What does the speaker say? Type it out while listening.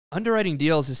Underwriting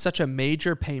deals is such a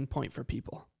major pain point for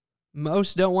people.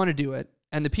 Most don't want to do it,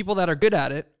 and the people that are good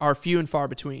at it are few and far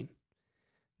between.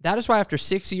 That is why after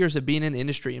 6 years of being in the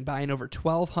industry and buying over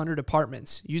 1,200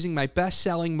 apartments, using my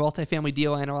best-selling multifamily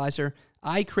deal analyzer,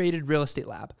 I created Real Estate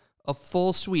Lab, a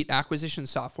full suite acquisition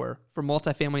software for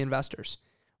multifamily investors.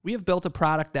 We have built a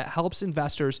product that helps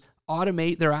investors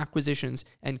automate their acquisitions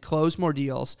and close more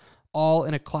deals, all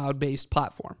in a cloud-based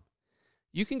platform.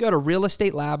 You can go to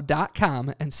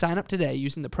realestatelab.com and sign up today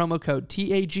using the promo code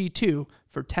TAG2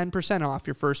 for 10% off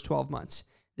your first 12 months.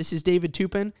 This is David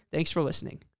Tupin. Thanks for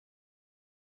listening.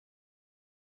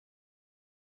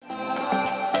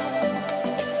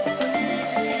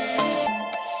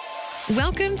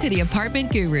 Welcome to the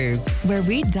Apartment Gurus, where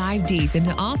we dive deep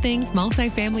into all things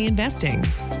multifamily investing.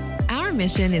 Our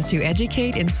mission is to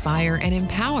educate, inspire, and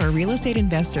empower real estate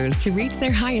investors to reach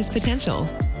their highest potential.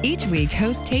 Each week,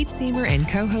 host Tate, Siemer, and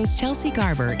co-host Chelsea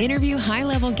Garber interview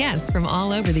high-level guests from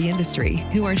all over the industry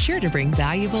who are sure to bring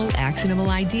valuable, actionable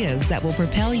ideas that will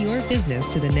propel your business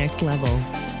to the next level.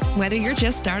 Whether you're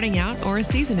just starting out or a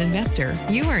seasoned investor,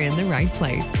 you are in the right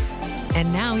place.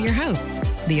 And now your hosts,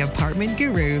 the Apartment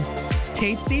Gurus,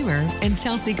 Tate Siemer and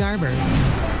Chelsea Garber.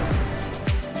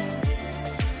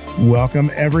 Welcome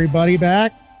everybody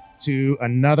back to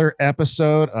another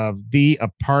episode of the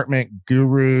Apartment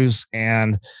Gurus.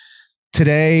 And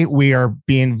today we are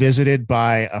being visited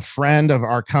by a friend of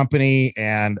our company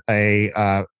and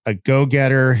a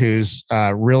go-getter who's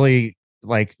really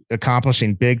like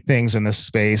accomplishing big things in this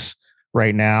space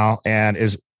right now and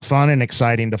is fun and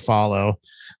exciting to follow.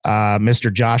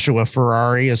 Mr. Joshua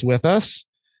Ferrari is with us.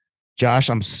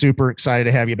 Josh, I'm super excited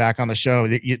to have you back on the show.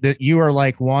 You are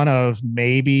like one of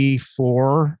maybe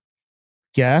 4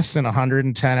 guests in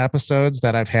 110 episodes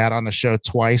that I've had on the show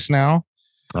twice now.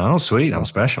 Oh, sweet. I'm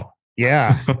special.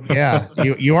 Yeah. Yeah.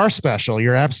 You are special.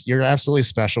 You're absolutely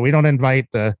special. We don't invite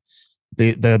the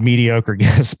mediocre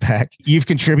guests back. You've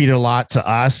contributed a lot to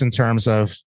us in terms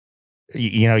of,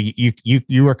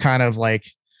 you were kind of like,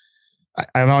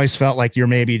 I've always felt like you're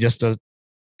maybe just a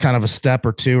kind of a step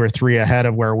or 2 or 3 ahead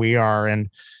of where we are.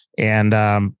 And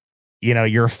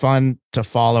you're fun to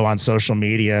follow on social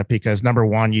media because number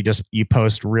one, you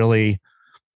post really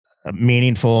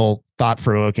meaningful,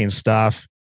 thought-provoking stuff.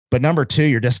 But number 2,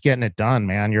 you're just getting it done,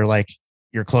 man.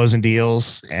 You're closing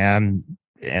deals and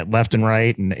left and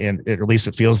right. And at least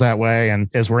it feels that way. And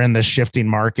as we're in this shifting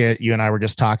market, you and I were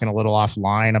just talking a little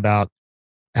offline about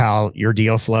how your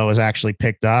deal flow has actually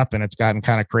picked up and it's gotten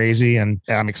kind of crazy. And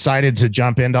I'm excited to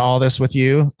jump into all this with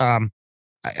you.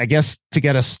 I guess to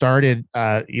get us started,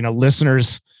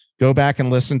 listeners, go back and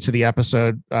listen to the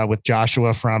episode with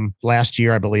Joshua from last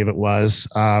year, I believe it was,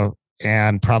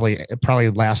 and probably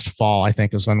last fall, I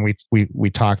think is when we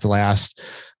talked last.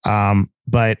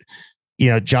 But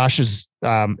Josh's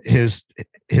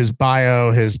his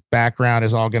bio, his background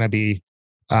is all going to be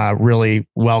really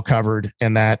well covered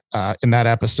in that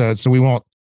episode. So we won't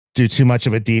do too much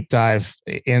of a deep dive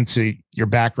into your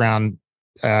background,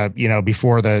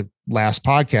 before the last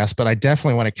podcast, but I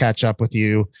definitely want to catch up with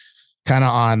you kind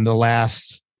of on the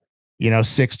last,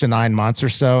 6 to 9 months or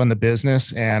so in the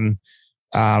business. And,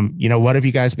 what have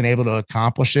you guys been able to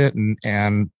accomplish and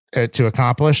how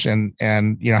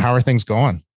are things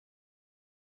going?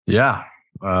 Yeah.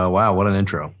 Wow. What an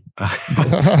intro.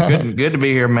 Good to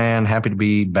be here, man. Happy to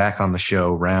be back on the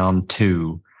show, round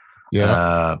 2.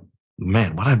 Yeah.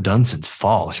 Man, what I've done since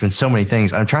fall. There's been so many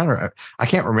things. I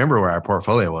can't remember where our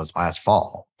portfolio was last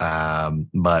fall.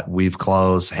 But we've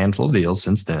closed a handful of deals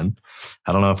since then.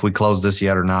 I don't know if we closed this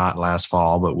yet or not last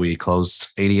fall, but we closed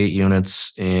 88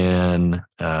 units in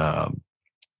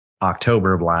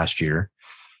October of last year.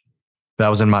 That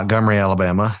was in Montgomery,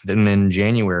 Alabama. Then in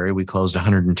January, we closed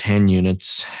 110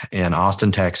 units in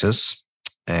Austin, Texas.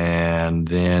 And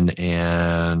then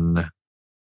in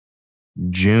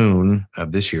June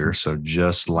of this year, so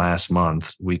just last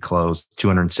month, we closed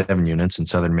 207 units in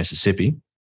Southern Mississippi.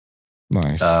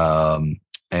 Nice.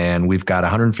 And we've got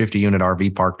a 150 unit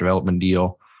RV park development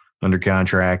deal under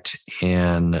contract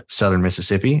in Southern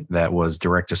Mississippi. That was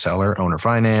direct to seller, owner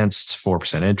financed,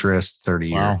 4% interest,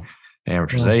 30-year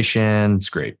amortization. It's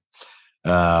great.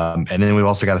 And then we've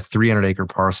also got a 300 acre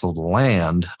parcel of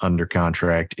land under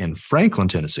contract in Franklin,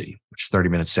 Tennessee, which is 30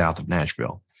 minutes south of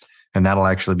Nashville. And that'll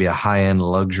actually be a high-end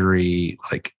luxury,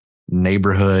 like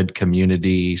neighborhood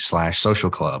community / social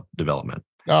club development.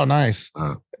 Oh, nice.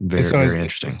 Very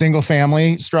interesting. Single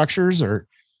family structures or?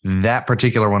 That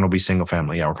particular one will be single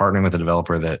family. Yeah. We're partnering with a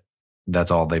developer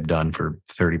that's all they've done for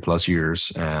 30 plus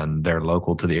years and they're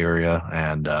local to the area.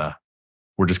 And,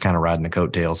 we're just kind of riding the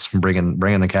coattails, bringing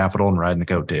the capital and riding the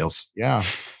coattails. Yeah.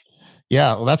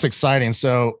 Yeah, well, that's exciting.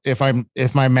 So if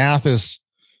my math is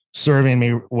serving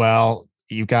me well,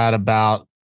 you've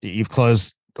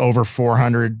closed over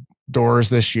 400 doors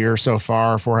this year so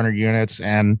far, 400 units,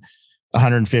 and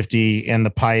 150 in the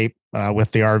pipe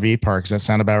with the RV park. Does that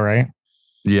sound about right?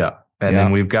 Yeah. And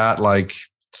then we've got like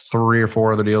 3 or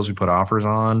 4 other deals we put offers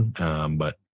on,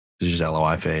 but it's just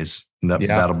LOI phase.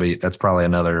 That's probably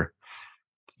another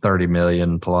 30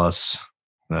 million plus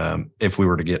if we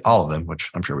were to get all of them, which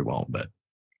I'm sure we won't. But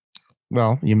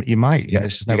well, you might. You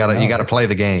got to play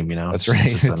the game. That's right.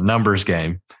 It's a numbers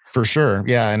game for sure.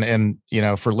 Yeah, and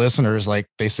for listeners, like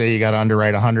they say, you got to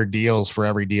underwrite 100 deals for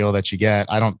every deal that you get.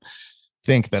 I don't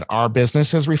think that our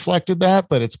business has reflected that,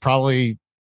 but it's probably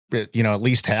at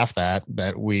least half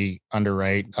that we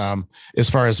underwrite as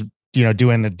far as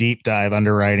doing the deep dive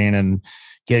underwriting and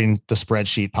getting the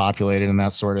spreadsheet populated and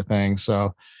that sort of thing.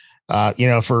 So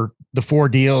for the 4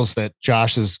 deals that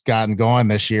Josh has gotten going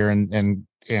this year and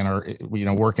are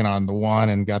working on the one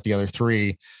and got the other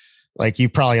 3, like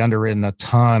you've probably underwritten a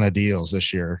ton of deals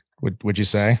this year. Would you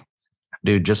say?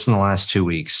 Dude, just in the last 2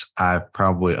 weeks, I've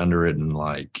probably underwritten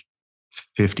like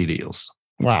 50 deals.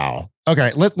 Wow.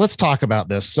 Okay. Let's talk about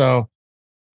this. So,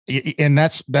 and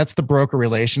that's the broker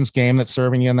relations game that's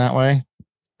serving you in that way.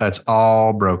 That's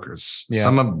all brokers. Yeah.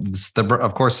 Some of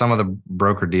the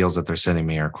broker deals that they're sending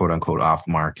me are quote unquote off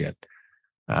market.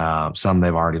 Some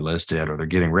they've already listed or they're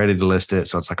getting ready to list it.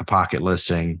 So it's like a pocket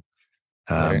listing.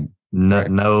 Right.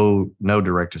 No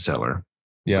direct to seller.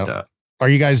 Yeah. Are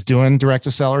you guys doing direct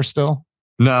to seller still?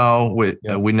 No,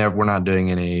 we're not doing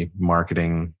any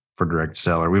marketing for direct to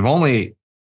seller. We've only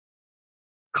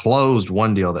closed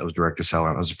one deal that was direct to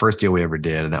seller. It was the first deal we ever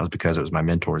did. And that was because it was my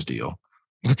mentor's deal.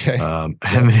 Okay.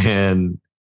 And then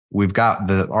we've got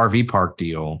the RV park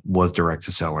deal was direct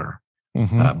to seller.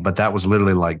 Mm-hmm. But that was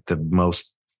literally like the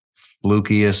most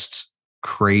flukiest,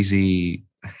 crazy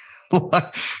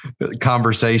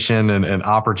conversation and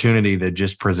opportunity that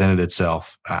just presented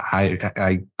itself.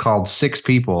 I called 6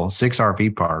 people, 6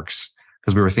 RV parks,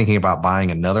 because we were thinking about buying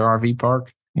another RV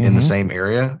park in the same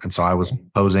area. And so I was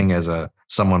posing as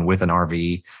someone with an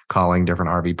RV, calling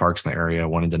different RV parks in the area,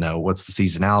 wanting to know what's the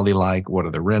seasonality like? What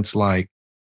are the rents like?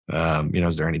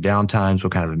 Is there any downtimes?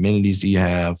 What kind of amenities do you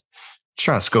have? Just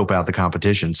trying to scope out the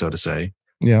competition, so to say.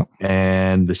 Yeah.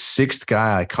 And the 6th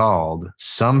guy I called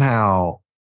somehow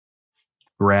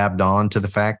grabbed on to the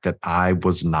fact that I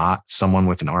was not someone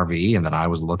with an RV and that I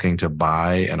was looking to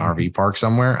buy an RV park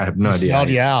somewhere. I have no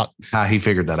idea how he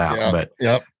figured that out, but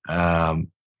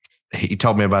he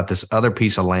told me about this other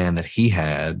piece of land that he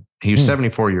had. He was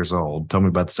 74 years old, told me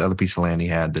about this other piece of land he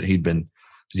had that he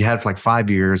had for like 5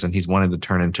 years, and he's wanted to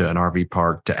turn into an RV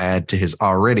park to add to his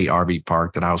already RV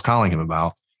park that I was calling him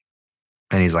about.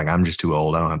 And he's like, I'm just too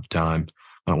old. I don't have the time.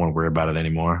 I don't want to worry about it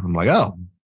anymore. I'm like, oh,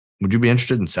 would you be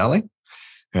interested in selling?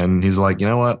 And he's like, you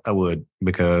know what? I would,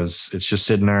 because it's just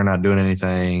sitting there not doing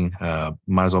anything.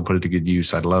 Might as well put it to good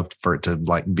use. I'd love for it to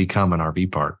like become an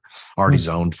RV park, already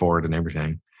zoned for it and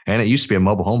everything. And it used to be a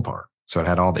mobile home park. So it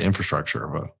had all the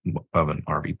infrastructure of an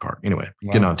RV park. Anyway,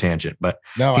 getting on a tangent, but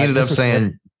he ended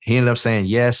up saying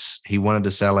yes, he wanted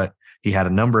to sell it. He had a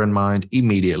number in mind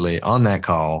immediately on that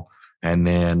call. And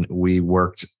then we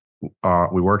worked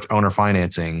owner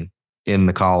financing in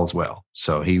the call as well.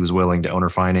 So he was willing to owner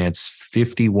finance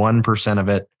 51% of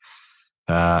it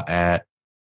at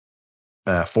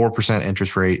 4%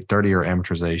 interest rate, 30-year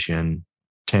amortization,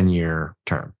 10-year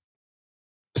term.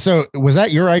 So was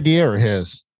that your idea or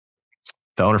his?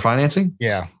 The owner financing?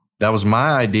 Yeah. That was my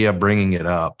idea bringing it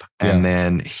up. And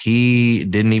then he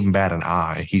didn't even bat an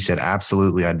eye. He said,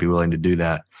 absolutely, I'd be willing to do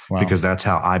that because that's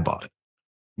how I bought it.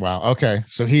 Wow. Okay.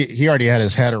 So he already had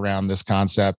his head around this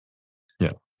concept.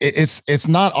 Yeah. It's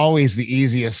not always the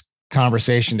easiest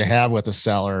conversation to have with a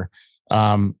seller.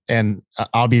 And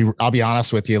I'll be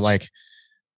honest with you, like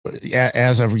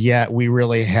as of yet, we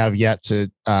really have yet to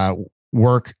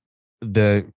work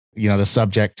the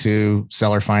subject to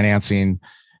seller financing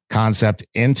concept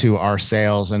into our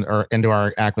sales or into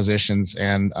our acquisitions.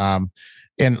 And a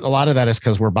lot of that is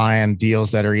because we're buying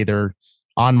deals that are either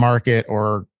on market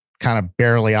or kind of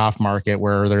barely off market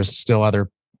where there's still other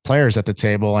players at the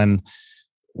table. And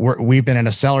we've been in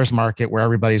a seller's market where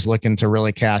everybody's looking to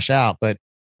really cash out. But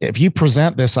if you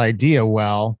present this idea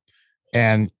well,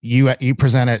 and you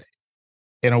present it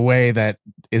in a way that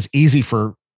is easy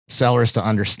for sellers to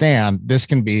understand, this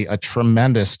can be a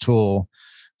tremendous tool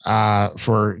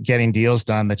for getting deals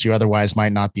done that you otherwise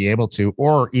might not be able to,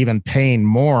 or even paying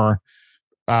more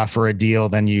for a deal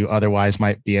than you otherwise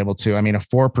might be able to. I mean, a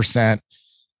 4%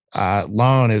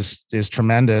 loan is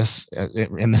tremendous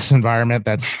in this environment.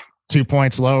 That's 2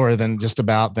 points lower than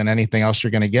anything else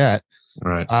you're going to get.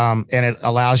 Right. And it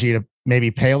allows you to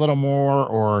maybe pay a little more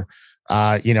or,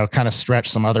 kind of stretch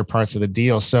some other parts of the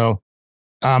deal. So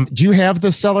do you have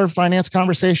the seller finance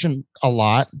conversation a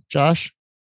lot, Josh?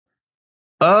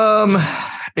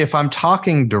 If I'm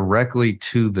talking directly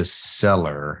to the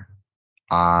seller,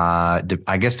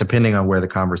 I guess depending on where the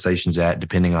conversation's at,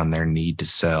 depending on their need to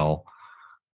sell,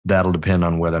 that'll depend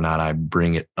on whether or not I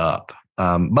bring it up.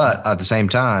 But at the same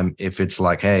time, if it's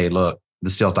like, hey, look,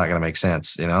 this deal's not going to make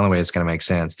sense. And the only way it's going to make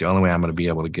sense, the only way I'm going to be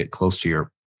able to get close to your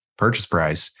purchase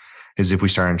price is if we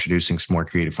start introducing some more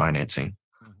creative financing.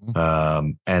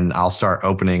 And I'll start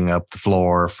opening up the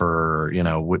floor for,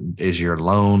 is your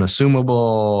loan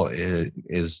assumable?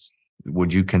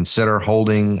 Would you consider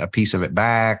holding a piece of it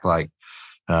back? Like,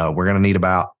 we're going to need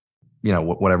about,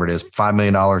 whatever it is, $5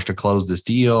 million to close this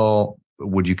deal.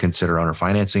 Would you consider owner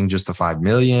financing just the $5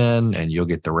 million and you'll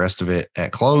get the rest of it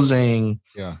at closing?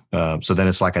 Yeah. So then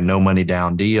it's like a no money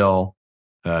down deal.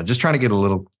 Just trying to get a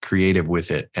little creative with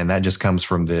it. And that just comes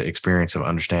from the experience of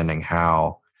understanding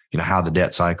how the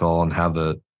debt cycle and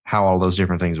how all those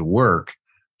different things work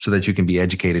so that you can be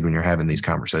educated when you're having these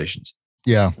conversations.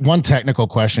 Yeah. One technical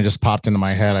question just popped into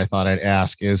my head. I thought I'd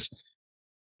ask is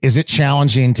it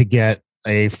challenging to get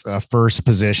a first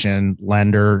position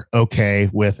lender okay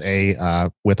with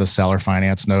a seller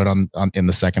finance note on in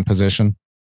the second position?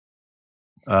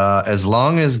 As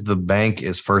long as the bank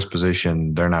is first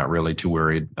position, they're not really too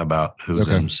worried about who's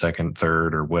in second,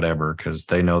 third, or whatever, because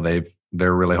they know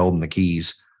they're really holding the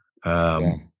keys.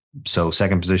 So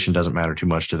second position doesn't matter too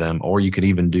much to them. Or you could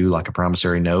even do like a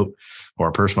promissory note or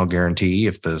a personal guarantee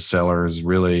if the seller is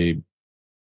really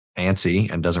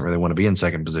antsy and doesn't really want to be in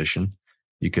second position.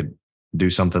 You could do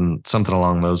something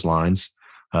along those lines.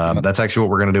 That's actually what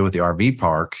we're going to do with the RV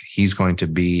park. He's going to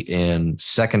be in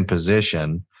second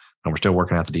position, and we're still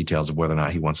working out the details of whether or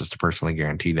not he wants us to personally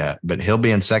guarantee that. But he'll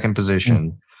be in second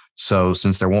position. So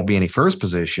since there won't be any first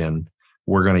position,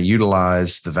 we're going to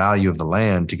utilize the value of the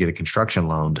land to get a construction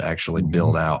loan to actually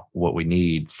build out what we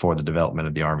need for the development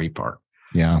of the RV park.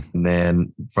 Yeah. And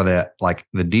then for that, like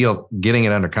the deal, getting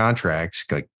it under contract,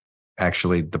 like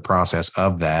actually the process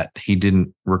of that, he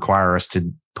didn't require us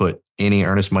to put any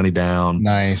earnest money down.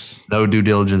 Nice. No due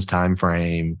diligence time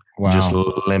frame. Wow. Just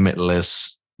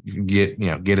limitless. Get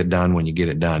it done when you get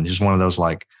it done. Just one of those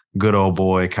like good old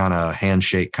boy kind of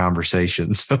handshake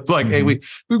conversations. Like, hey, we've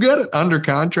got it under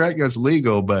contract. It's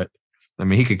legal, but I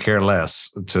mean, he could care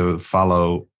less to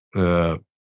follow the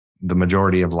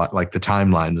majority of like the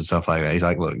timelines and stuff like that. He's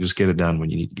like, look, just get it done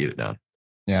when you need to get it done.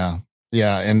 Yeah.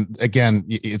 Yeah. And again,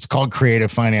 it's called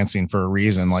creative financing for a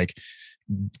reason. Like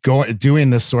doing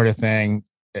this sort of thing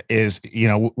is,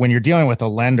 when you're dealing with a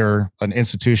lender, an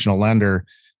institutional lender,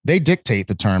 they dictate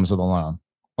the terms of the loan.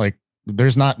 Like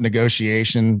there's not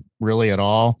negotiation really at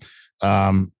all.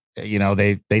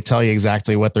 They tell you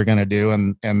exactly what they're going to do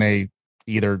and they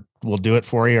either will do it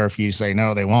for you or if you say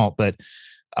no, they won't. But,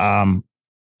 there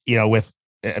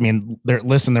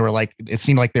were like, it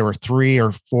seemed like there were 3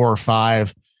 or 4 or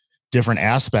 5 different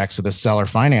aspects of the seller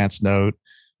finance note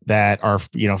that are,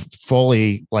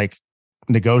 fully like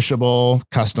negotiable,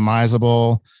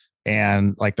 customizable,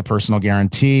 and like the personal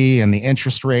guarantee and the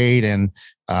interest rate and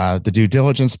the due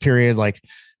diligence period. Like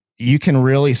you can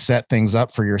really set things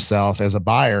up for yourself as a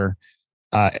buyer,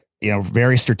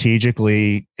 very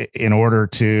strategically in order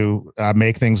to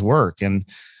make things work. And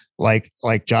like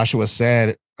Joshua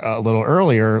said a little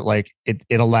earlier, like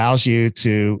it allows you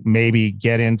to maybe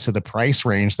get into the price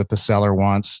range that the seller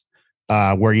wants,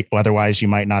 where otherwise you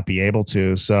might not be able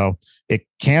to. So it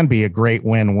can be a great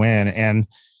win-win. And,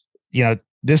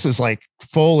 this is like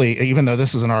fully, even though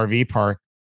this is an RV park,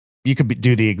 you could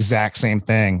do the exact same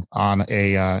thing on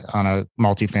a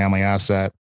multifamily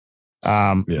asset.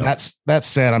 That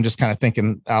said, I'm just kind of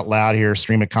thinking out loud here,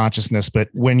 stream of consciousness. But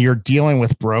when you're dealing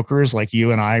with brokers like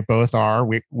you and I both are,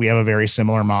 we have a very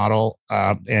similar model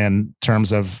in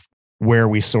terms of where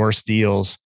we source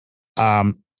deals.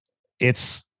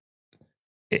 It's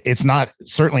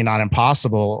certainly not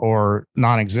impossible or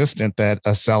non-existent that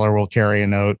a seller will carry a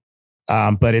note.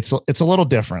 But it's a little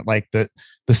different. Like the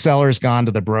seller's gone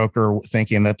to the broker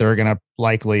thinking that they're going to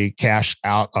likely cash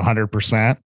out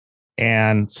 100%.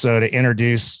 And so to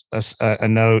introduce a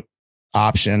note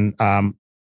option, can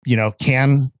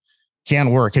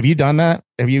work. Have you done that?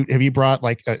 Have you brought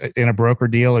like in a broker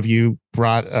deal? Have you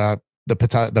brought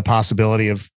the possibility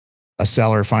of a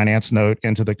seller finance note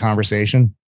into the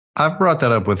conversation? I've brought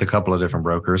that up with a couple of different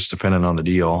brokers, depending on the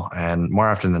deal, and more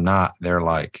often than not, they're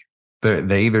like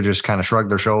they either just kind of shrug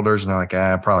their shoulders and they're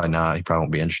like, probably not. He probably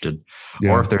won't be interested,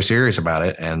 or if they're serious about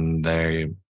it and they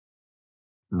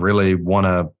really want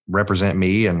to represent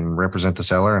me and represent the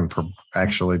seller and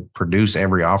actually produce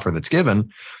every offer that's given,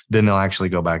 then they'll actually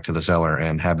go back to the seller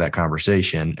and have that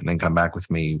conversation and then come back with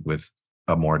me with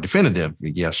a more definitive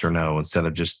yes or no, instead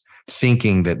of just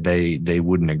thinking that they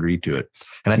wouldn't agree to it.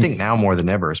 And I think now more than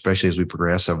ever, especially as we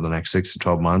progress over the next 6 to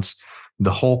 12 months,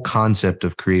 the whole concept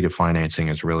of creative financing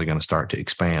is really going to start to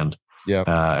expand. Yeah.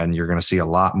 And you're going to see a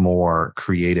lot more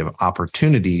creative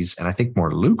opportunities, and I think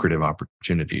more lucrative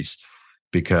opportunities,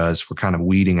 because we're kind of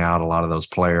weeding out a lot of those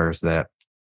players that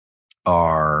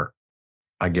are,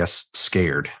 I guess,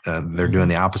 scared. They're doing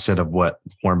the opposite of what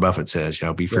Warren Buffett says,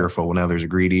 be fearful when others are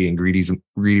greedy, and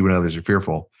greedy when others are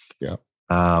fearful. Yeah.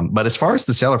 But as far as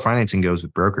the seller financing goes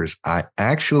with brokers, I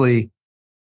actually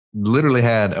literally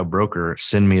had a broker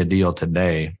send me a deal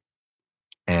today,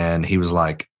 and he was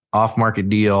like, off-market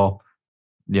deal,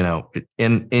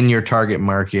 in your target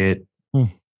market.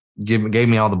 Gave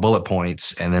me all the bullet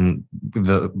points, and then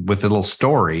with the little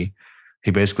story, he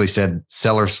basically said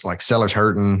sellers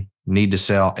hurting, need to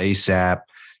sell ASAP,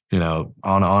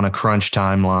 on a crunch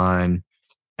timeline,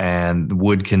 and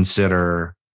would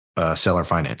consider seller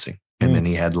financing. And then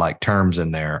he had like terms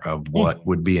in there of what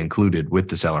would be included with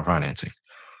the seller financing.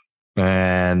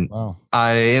 And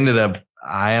I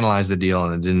analyzed the deal,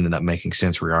 and it didn't end up making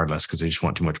sense regardless, because they just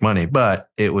want too much money. But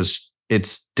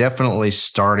it's definitely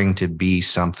starting to be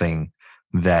something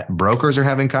that brokers are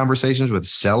having conversations with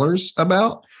sellers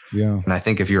about. Yeah. And I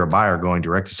think if you're a buyer going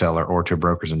direct to seller or to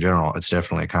brokers in general, it's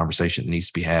definitely a conversation that needs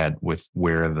to be had with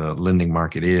where the lending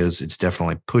market is. It's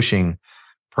definitely pushing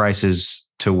prices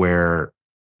to where,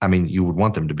 you would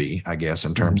want them to be, I guess,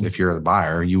 in terms, if you're the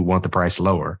buyer, you want the price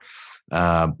lower.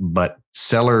 But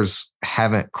sellers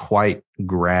haven't quite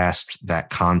grasped that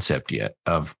concept yet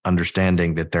of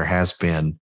understanding that there has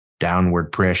been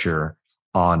downward pressure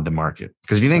on the market.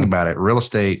 Because if you think about it, real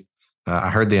estate, I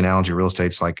heard the analogy, real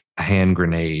estate's like a hand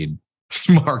grenade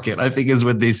market, I think is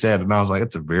what they said. And I was like,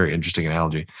 it's a very interesting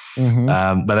analogy.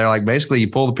 But they're like, basically you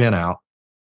pull the pin out,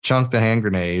 chunk the hand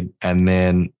grenade, and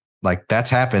then like that's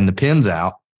happened. The pin's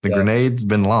out, the grenade's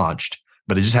been launched,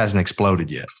 but it just hasn't exploded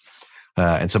yet.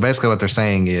 And so basically what they're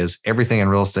saying is everything in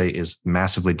real estate is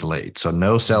massively delayed. So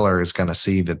no seller is going to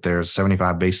see that there's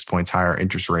 75 basis points higher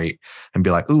interest rate and be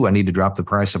like, ooh, I need to drop the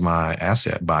price of my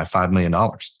asset by $5 million.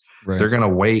 Right. They're going to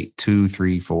wait 2,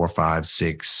 3, 4, 5,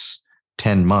 6,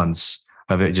 10 months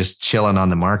of it just chilling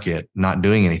on the market, not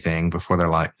doing anything before they're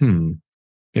like,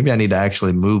 maybe I need to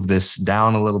actually move this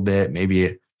down a little bit.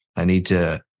 Maybe I need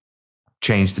to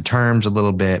change the terms a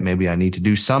little bit. Maybe I need to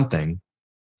do something.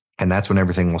 And that's when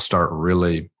everything will start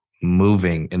really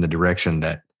moving in the direction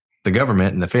that the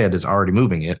government and the Fed is already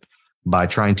moving it by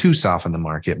trying to soften the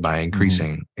market by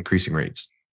increasing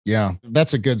rates. Yeah,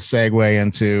 that's a good segue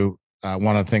into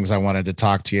one of the things I wanted to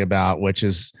talk to you about, which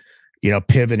is,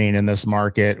 pivoting in this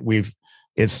market.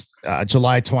 It's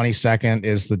July 22nd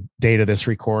is the date of this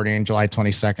recording, July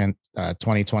 22nd,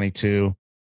 2022.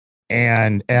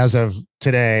 And as of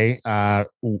today, the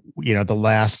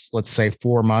last, let's say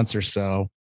 4 months or so,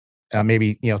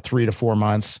 maybe 3 to 4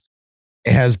 months,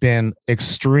 it has been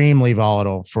extremely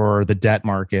volatile for the debt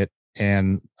market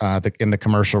and in the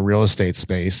commercial real estate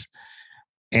space.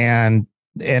 And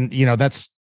that's,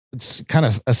 it's kind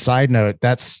of a side note.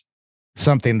 That's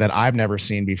something that I've never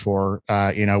seen before.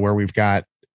 Where we've got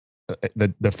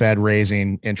the Fed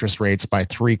raising interest rates by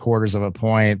 3/4 of a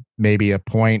point, maybe a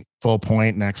full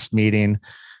point next meeting,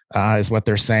 is what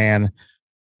they're saying.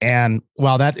 And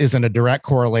while that isn't a direct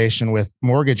correlation with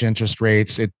mortgage interest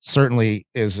rates, it certainly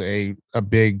is a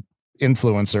big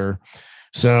influencer.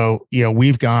 So,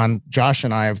 Josh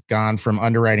and I have gone from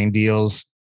underwriting deals,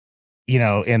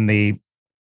 in the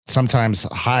sometimes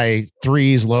high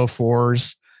 3s, low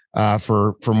 4s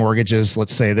for mortgages,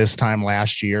 let's say this time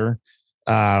last year,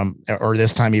 or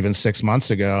this time even 6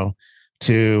 months ago,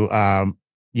 to,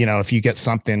 if you get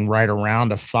something right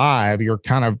around a 5, you're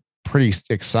kind of pretty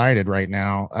excited right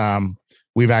now.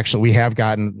 We have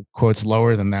gotten quotes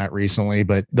lower than that recently,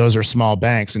 but those are small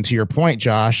banks. And to your point,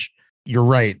 Josh, you're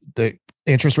right. The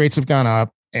interest rates have gone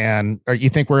up, and you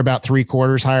think we're about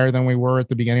 3/4 higher than we were at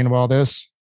the beginning of all this?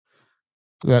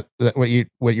 That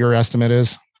what your estimate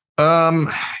is?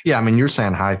 Yeah, you're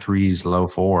saying high 3s, low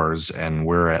 4s, and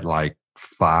we're at like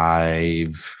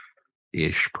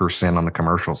 5-ish% on the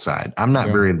commercial side. I'm not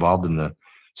very involved in the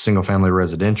single family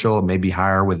residential, maybe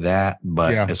higher with that.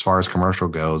 But as far as commercial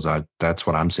goes, that's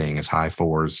what I'm seeing is high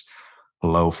 4s,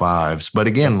 low 5s. But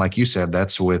again, like you said,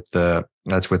 that's with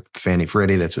Fannie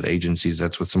Freddie, that's with agencies,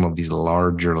 that's with some of these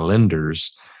larger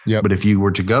lenders. Yep. But if you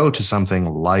were to go to something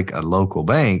like a local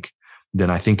bank, then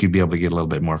I think you'd be able to get a little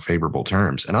bit more favorable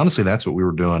terms. And honestly, that's what we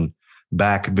were doing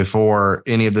back before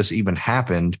any of this even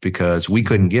happened, because we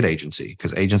couldn't get agency,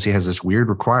 because agency has this weird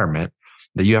requirement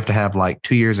that you have to have like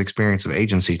 2 years experience of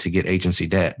agency to get agency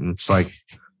debt. And it's like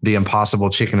the impossible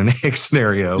chicken and egg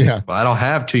scenario. Yeah. Well, I don't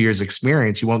have 2 years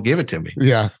experience. You won't give it to me.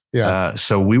 Yeah. Yeah.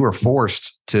 So we were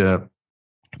forced to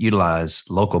utilize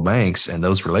local banks and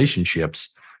those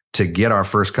relationships to get our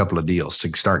first couple of deals,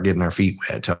 to start getting our feet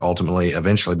wet, to ultimately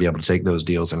eventually be able to take those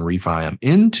deals and refi them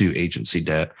into agency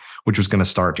debt, which was going to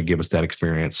start to give us that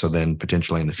experience. So then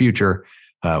potentially in the future,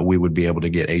 we would be able to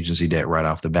get agency debt right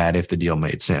off the bat if the deal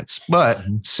made sense. But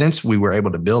since we were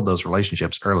able to build those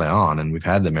relationships early on, and we've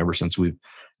had them ever since we've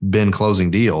been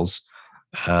closing deals,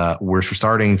 we're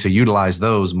starting to utilize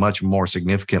those much more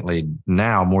significantly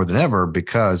now more than ever,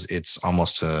 because it's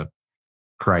almost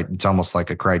like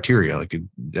a criteria. Like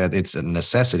it's a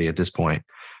necessity at this point.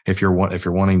 If you're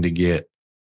wanting to get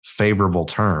favorable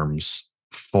terms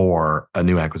for a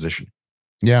new acquisition.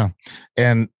 Yeah.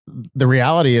 And the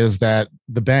reality is that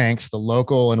the banks, the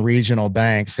local and regional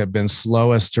banks, have been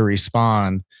slowest to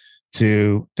respond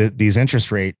to these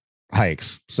interest rate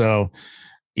hikes. So,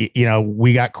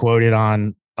 we got quoted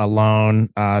on a loan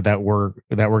that we're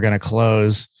going to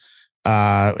close.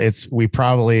 We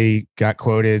probably got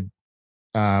quoted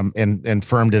and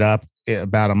firmed it up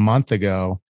about a month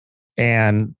ago,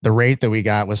 and the rate that we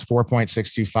got was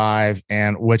 4.625,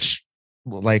 and which,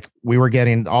 like, we were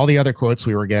getting all the other quotes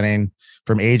we were getting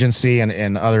from agency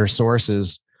and other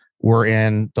sources were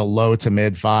in the low to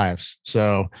mid fives.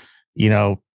 So,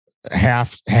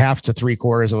 half to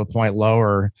 3/4 of a point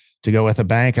lower to go with a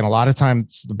bank. And a lot of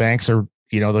times the banks are,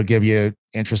 they'll give you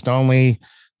interest only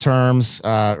terms,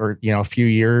 or, a few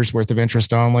years worth of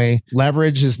interest only.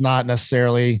 Leverage is not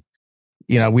necessarily,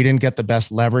 we didn't get the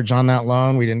best leverage on that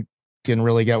loan. We didn't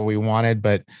really get what we wanted,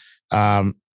 but,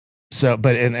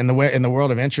 but in the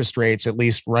world of interest rates, at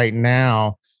least right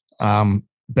now,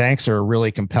 banks are a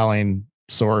really compelling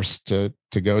source to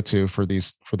go to for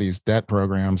these debt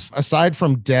programs. Aside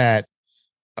from debt,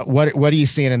 what are you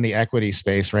seeing in the equity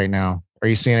space right now? Are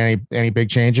you seeing any big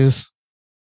changes?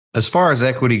 As far as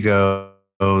equity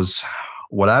goes,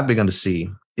 what I've begun to see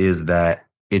is that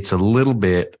it's a little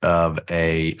bit of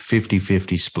a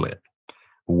 50-50 split,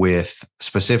 with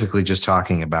specifically just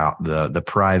talking about the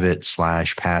private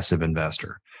 / passive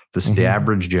investor. This is the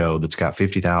average Joe that's got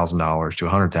 $50,000 to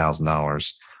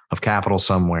 $100,000 of capital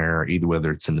somewhere, either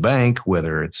whether it's in the bank,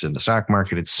 whether it's in the stock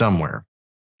market, it's somewhere.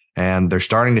 And they're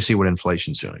starting to see what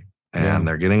inflation's doing. And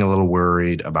they're getting a little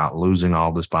worried about losing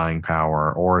all this buying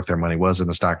power, or if their money was in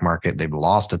the stock market, they've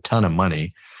lost a ton of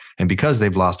money. And because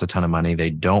they've lost a ton of money, they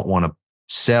don't want to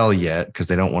sell yet, because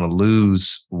they don't want to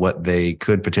lose what they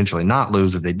could potentially not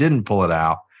lose if they didn't pull it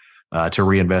out to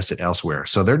reinvest it elsewhere.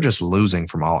 So they're just losing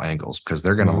from all angles, because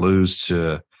they're going to lose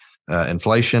to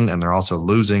inflation, and they're also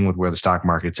losing with where the stock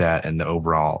market's at and the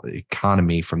overall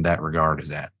economy from that regard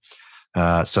is at.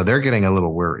 So they're getting a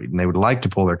little worried, and they would like to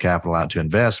pull their capital out to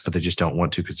invest, but they just don't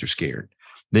want to because they're scared.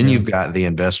 Then you've got the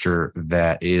investor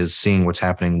that is seeing what's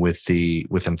happening with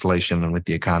inflation and with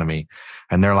the economy.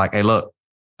 And they're like, hey, look,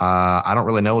 I don't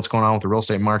really know what's going on with the real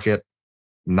estate market.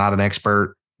 Not an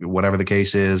expert, whatever the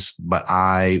case is, but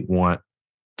I want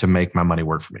to make my money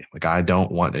work for me. Like, I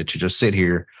don't want it to just sit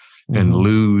here and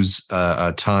lose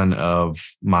a ton of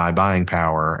my buying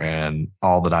power and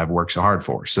all that I've worked so hard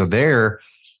for. So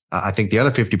I think the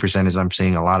other 50% is I'm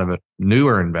seeing a lot of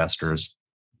newer investors,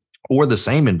 or the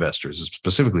same investors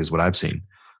specifically is what I've seen.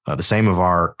 The same of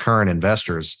our current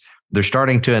investors, they're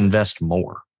starting to invest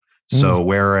more. So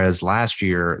whereas last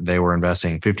year they were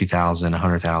investing 50,000,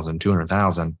 100,000,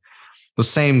 200,000, the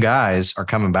same guys are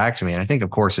coming back to me. And I think, of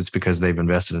course, it's because they've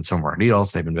invested in some of our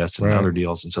deals, they've invested in other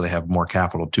deals, and so they have more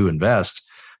capital to invest.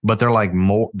 But they're like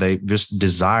they just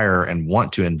desire and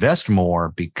want to invest more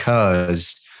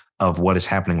because of what is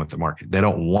happening with the market. They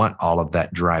don't want all of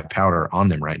that dry powder on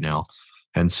them right now.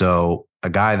 And so a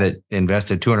guy that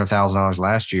invested $200,000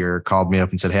 last year called me up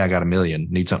and said, hey, I got $1 million,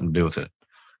 need something to do with it.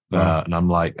 And I'm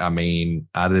like, I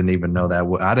didn't even know that.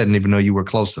 I didn't even know you were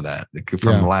close to that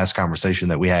from the last conversation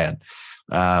that we had.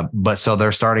 But so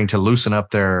they're starting to loosen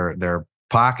up their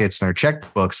pockets and their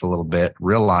checkbooks a little bit,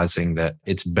 realizing that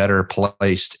it's better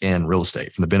placed in real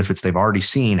estate from the benefits they've already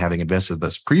seen having invested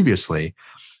this previously.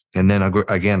 And then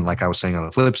again, like I was saying on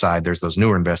the flip side, there's those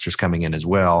newer investors coming in as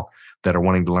well that are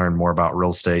wanting to learn more about real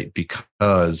estate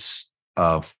because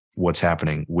of what's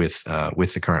happening with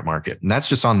the current market. And that's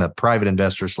just on the private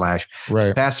investor /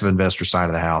 passive investor side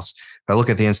of the house. If I look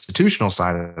at the institutional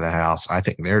side of the house, I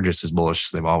think they're just as bullish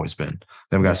as they've always been.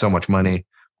 They've got so much money.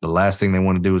 The last thing they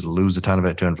want to do is lose a ton of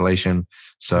it to inflation.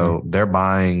 So they're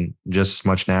buying just as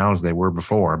much now as they were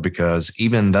before, because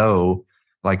even though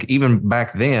Like even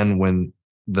back then when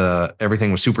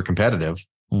everything was super competitive,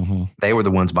 they were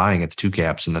the ones buying at the 2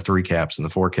 caps and the 3 caps and the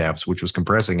 4 caps, which was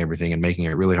compressing everything and making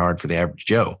it really hard for the average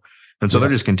Joe. And so they're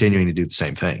just continuing to do the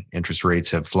same thing. Interest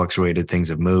rates have fluctuated. Things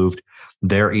have moved.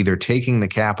 They're either taking the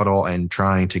capital and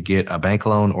trying to get a bank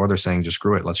loan, or they're saying, just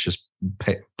screw it. Let's just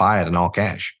buy it in all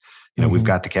cash. We've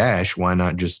got the cash. Why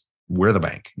not just, we're the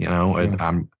bank, and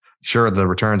I'm sure the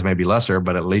returns may be lesser,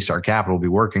 but at least our capital will be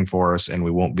working for us and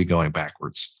we won't be going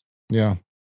backwards. Yeah.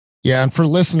 Yeah. And for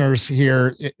listeners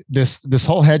here, this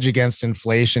whole hedge against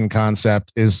inflation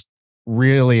concept is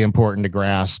really important to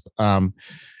grasp.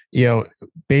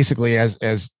 Basically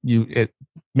it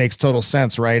makes total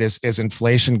sense, right? As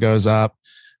inflation goes up,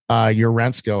 your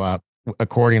rents go up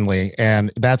accordingly.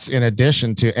 And that's in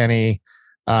addition to any,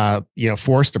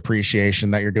 forced appreciation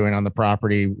that you're doing on the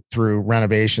property through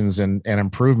renovations and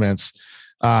improvements.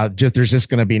 There's just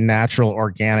going to be natural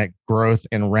organic growth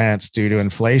in rents due to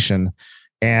inflation.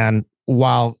 And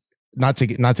while not to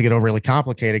get overly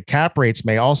complicated, cap rates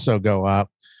may also go up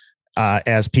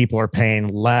as people are paying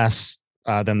less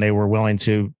than they were willing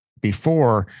to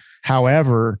before.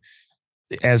 However,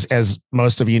 as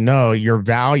most of you know, your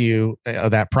value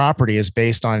of that property is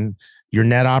based on your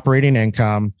net operating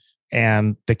income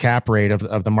and the cap rate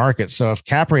of the market. So if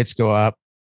cap rates go up,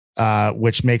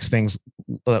 which makes things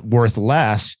worth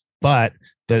less, but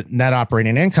the net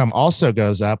operating income also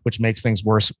goes up, which makes things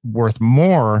worth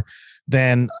more,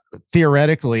 then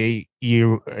theoretically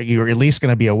you're at least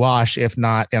going to be a wash, if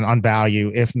not and on value,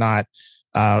 if not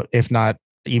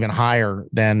even higher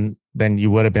than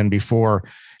you would have been before.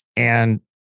 And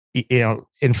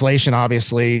inflation,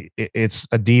 obviously, it's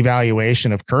a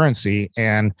devaluation of currency.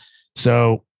 And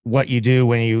so what you do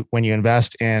when you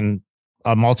invest in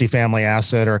a multifamily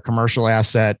asset or a commercial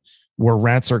asset where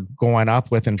rents are going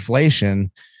up with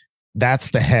inflation,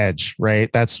 that's the hedge,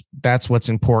 right? That's what's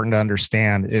important to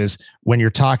understand, is when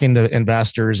you're talking to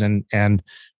investors and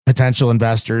potential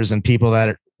investors and people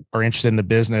that are interested in the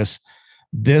business,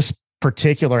 this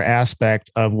particular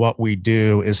aspect of what we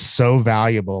do is so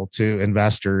valuable to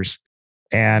investors.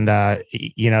 And,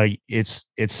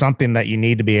 it's something that you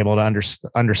need to be able to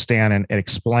understand and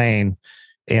explain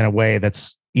in a way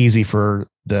that's easy for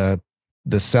the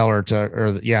seller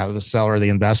the seller, the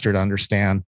investor to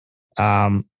understand.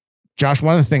 Josh,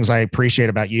 one of the things I appreciate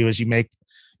about you is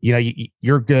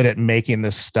you're good at making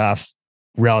this stuff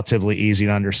relatively easy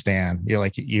to understand.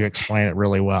 You explain it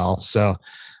really well. So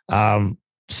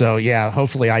yeah,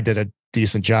 hopefully I did a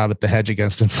decent job at the hedge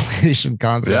against inflation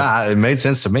concept. Yeah, it made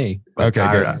sense to me. Okay,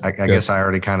 I guess I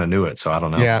already kind of knew it, so I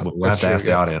don't know. Yeah, we'll have to ask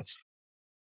the audience.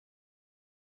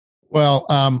 Well,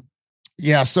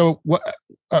 yeah. So what?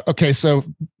 Okay, so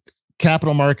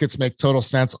capital markets make total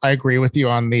sense. I agree with you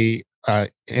on the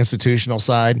institutional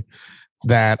side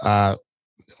that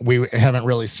we haven't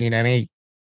really seen any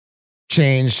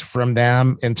change from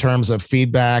them in terms of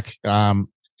feedback.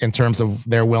 In terms of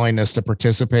their willingness to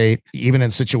participate, even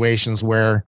in situations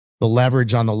where the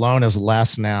leverage on the loan is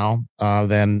less now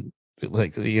than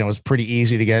it's pretty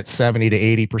easy to get 70 to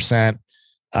 80%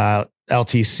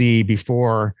 LTC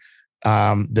before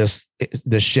this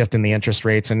shift in the interest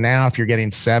rates. And now if you're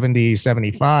getting 70,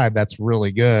 75, that's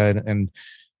really good. And,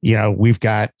 we've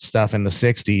got stuff in the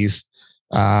 60s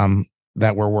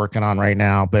that we're working on right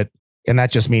now, and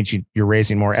that just means you're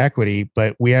raising more equity,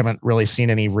 but we haven't really seen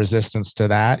any resistance to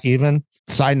that. Even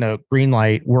side note,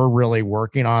 Greenlight, we're really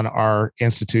working on our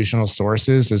institutional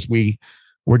sources as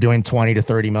we're doing $20 to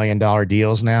 $30 million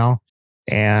deals now.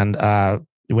 And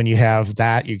when you have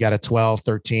that, you got a $12,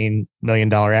 $13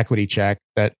 million equity check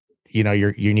that, you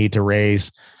need to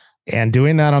raise. And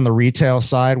doing that on the retail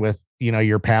side with,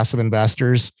 your passive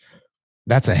investors,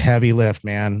 that's a heavy lift,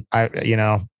 man.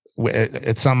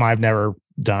 It's something I've never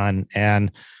done,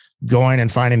 and going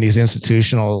and finding these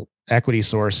institutional equity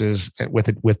sources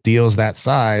with deals that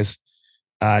size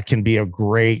can be a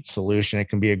great solution. It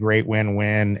can be a great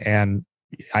win-win, and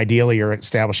ideally you're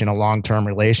establishing a long-term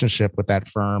relationship with that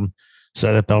firm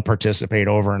so that they'll participate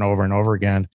over and over and over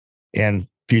again in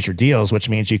future deals, which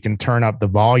means you can turn up the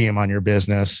volume on your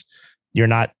business. You're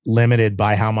not limited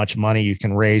by how much money you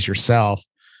can raise yourself.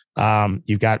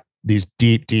 You've got these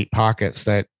deep pockets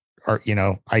that are,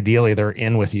 ideally they're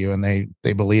in with you and they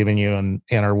believe in you and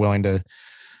are willing to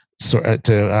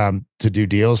do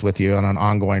deals with you on an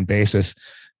ongoing basis.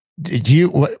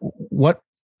 What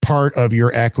part of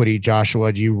your equity,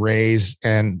 Joshua, do you raise?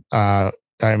 And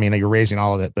you're raising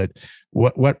all of it, but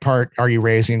what part are you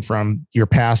raising from your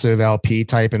passive LP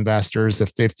type investors, the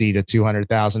 $50,000 to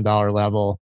 $200,000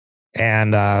 level?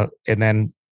 And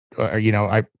then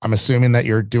I'm assuming that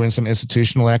you're doing some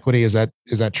institutional equity. Is that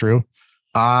true?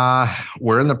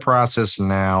 We're in the process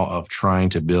now of trying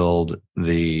to build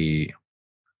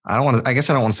I don't want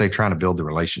to say trying to build the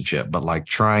relationship, but like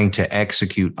trying to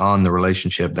execute on the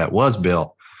relationship that was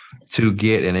built to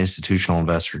get an institutional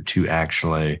investor to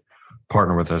actually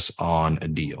partner with us on a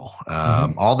deal.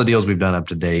 All the deals we've done up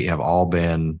to date have all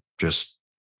been just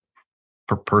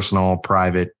personal,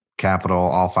 private capital,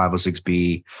 all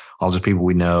 506B, all just people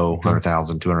we know,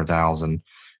 100,000, 200,000.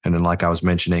 And then, like I was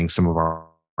mentioning, some of our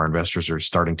investors are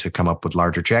starting to come up with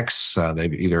larger checks.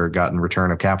 They've either gotten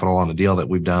return of capital on a deal that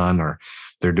we've done, or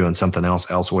they're doing something else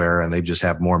elsewhere, and they just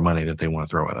have more money that they want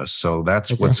to throw at us. So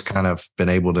that's what's kind of been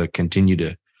able to continue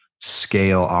to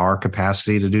scale our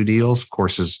capacity to do deals. Of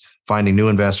course, is finding new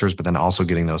investors, but then also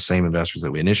getting those same investors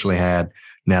that we initially had.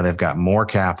 Now they've got more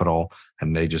capital,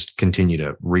 and they just continue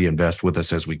to reinvest with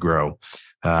us as we grow.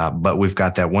 But we've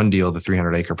got that one deal, the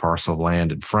 300-acre parcel of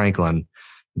land in Franklin.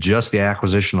 Just the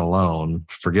acquisition alone,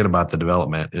 forget about the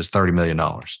development, is $30 million.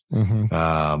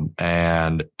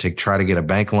 And to try to get a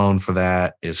bank loan for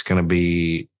that is going to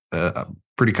be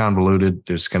pretty convoluted.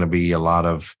 There's going to be a lot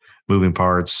of moving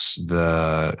parts.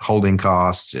 The holding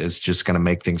costs is just going to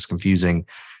make things confusing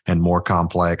and more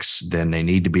complex than they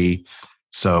need to be.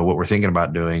 So what we're thinking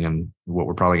about doing, and what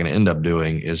we're probably going to end up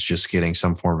doing, is just getting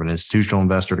some form of an institutional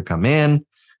investor to come in,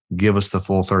 give us the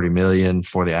full $30 million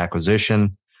for the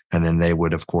acquisition. And then they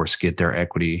would, of course, get their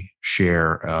equity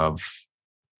share of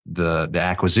the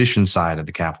acquisition side of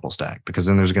the capital stack, because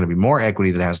then there's going to be more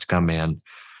equity that has to come in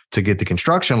to get the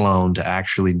construction loan to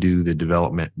actually do the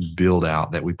development build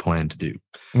out that we plan to do.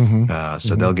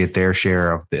 So they'll get their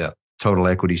share of the total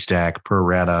equity stack per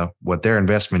rata, what their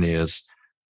investment is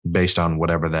based on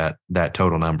whatever that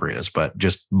total number is. But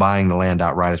just buying the land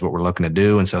outright is what we're looking to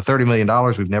do. And so $30 million,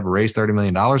 we've never raised $30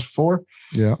 million before.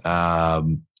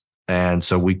 And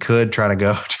so we could try to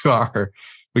go to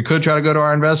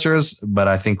our investors, but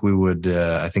I think we would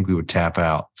tap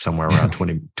out somewhere around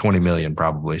 20 million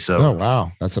probably. So, oh,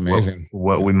 wow. That's amazing.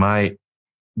 What we might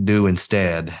do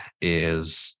instead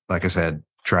is, like I said,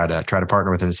 try to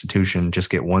partner with an institution, just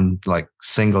get one like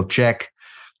single check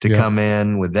to come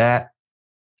in with that,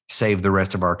 save the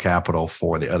rest of our capital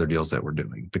for the other deals that we're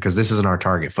doing, because this isn't our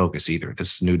target focus either.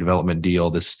 This new development deal,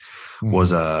 this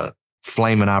was a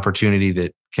flaming opportunity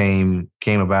that came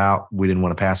about. We didn't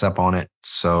want to pass up on it.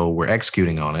 So we're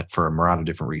executing on it for a myriad of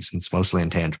different reasons, mostly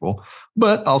intangible,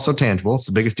 but also tangible. It's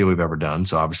the biggest deal we've ever done.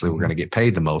 So obviously we're going to get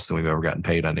paid the most that we've ever gotten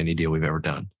paid on any deal we've ever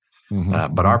done.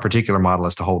 But our particular model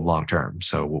is to hold long-term.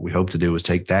 So what we hope to do is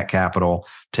take that capital,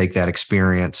 take that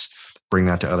experience, bring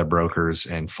that to other brokers,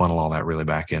 and funnel all that really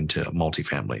back into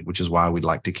multifamily, which is why we'd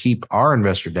like to keep our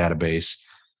investor database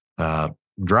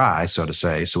dry, so to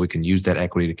say, so we can use that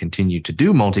equity to continue to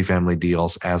do multifamily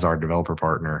deals as our developer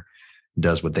partner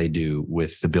does what they do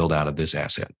with the build out of this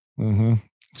asset.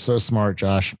 So smart,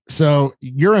 Josh. So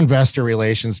your investor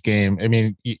relations game, I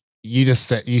mean, you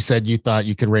said you thought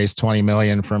you could raise 20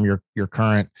 million from your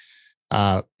current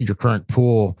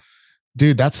pool.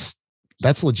 Dude, that's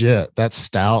legit. That's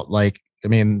stout. Like, I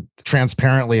mean,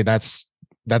 transparently, that's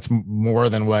more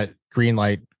than what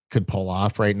Greenlight could pull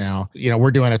off right now. You know,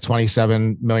 we're doing a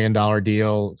 $27 million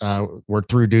deal. We're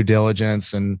through due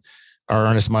diligence, and our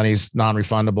earnest money's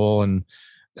non-refundable.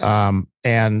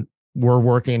 And we're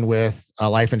working with a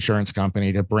life insurance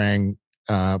company to bring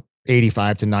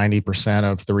 85 to 90%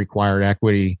 of the required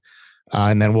equity.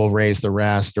 And then we'll raise the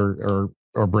rest or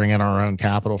bring in our own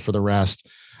capital for the rest.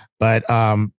 But,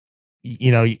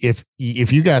 you know, if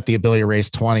you got the ability to raise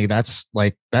 20, that's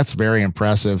very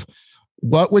impressive.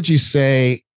 What would you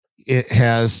say it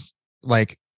has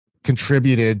like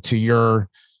contributed to your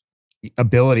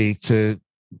ability to,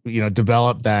 you know,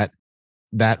 develop that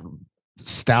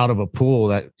stout of a pool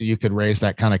that you could raise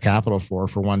that kind of capital for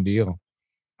one deal?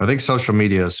 I think social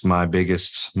media is my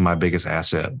biggest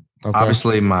asset. Okay.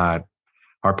 Obviously,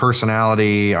 our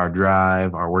personality, our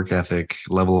drive, our work ethic,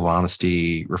 level of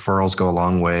honesty, referrals go a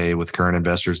long way with current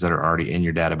investors that are already in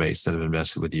your database that have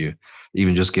invested with you.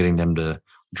 Even just getting them to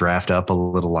draft up a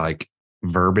little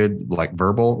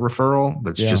verbal referral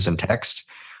that's just in text.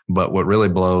 But what really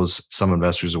blows some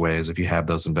investors away is if you have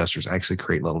those investors actually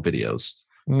create little videos,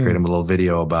 create them a little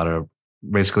video about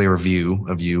basically a review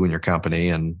of you and your company,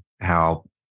 and how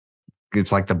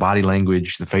it's like the body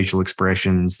language, the facial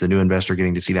expressions, the new investor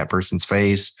getting to see that person's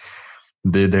face.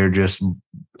 They're just,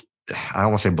 I don't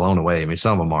want to say blown away. I mean,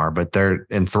 some of them are, but they're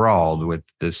enthralled with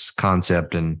this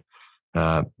concept, and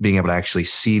being able to actually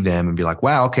see them and be like,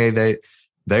 wow, okay,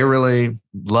 they really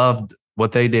loved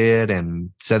what they did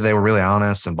and said they were really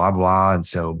honest and blah, blah, blah. And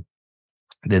so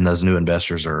then those new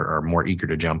investors are more eager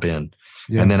to jump in.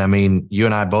 Yeah. And then, I mean, you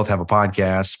and I both have a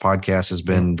podcast. Podcast has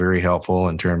been very helpful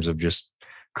in terms of just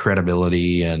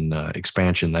credibility and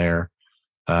expansion there.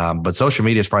 But social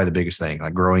media is probably the biggest thing,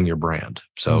 like growing your brand.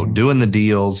 So doing the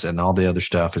deals and all the other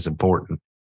stuff is important,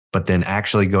 but then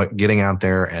actually getting out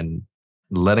there and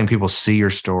letting people see your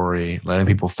story, letting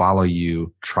people follow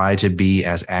you, try to be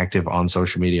as active on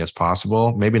social media as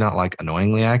possible. Maybe not like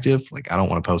annoyingly active. Like I don't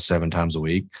want to post 7 times a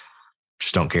week.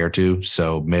 Just don't care to.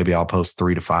 So maybe I'll post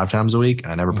 3 to 5 times a week.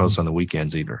 I never post on the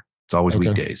weekends either. It's always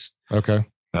weekdays. Okay.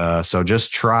 So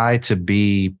just try to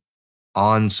be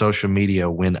on social media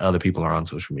when other people are on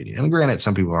social media. And granted,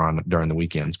 some people are on during the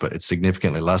weekends, but it's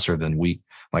significantly lesser than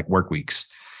work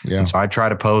weeks. Yeah. And so I try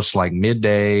to post like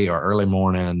midday or early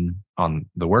morning on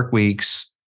the work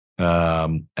weeks.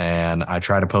 And I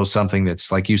try to post something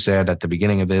that's, like you said at the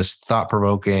beginning of this,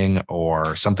 thought-provoking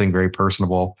or something very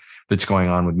personable that's going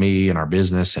on with me and our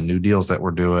business and new deals that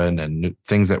we're doing and new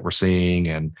things that we're seeing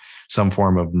and some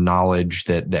form of knowledge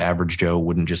that the average Joe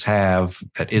wouldn't just have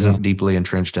that isn't deeply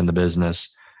entrenched in the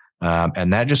business.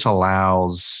 And that just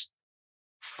allows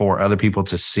for other people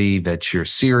to see that you're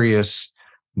serious,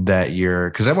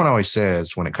 because everyone always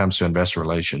says when it comes to investor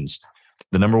relations,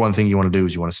 the number one thing you want to do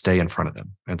is you want to stay in front of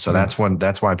them. And so that's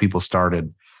why people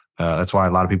started. That's why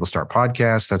a lot of people start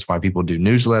podcasts. That's why people do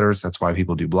newsletters. That's why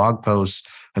people do blog posts.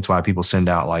 That's why people send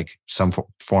out like some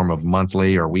form of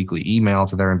monthly or weekly email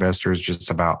to their investors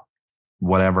just about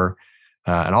whatever.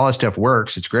 And all that stuff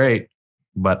works. It's great.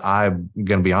 But I'm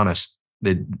going to be honest,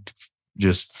 it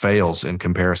just fails in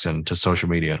comparison to social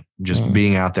media, just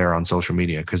being out there on social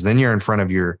media, because then you're in front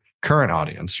of your current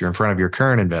audience, you're in front of your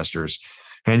current investors,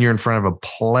 and you're in front of a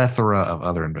plethora of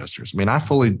other investors. I mean, I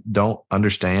fully don't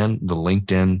understand the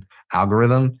LinkedIn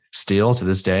algorithm still to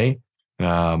this day.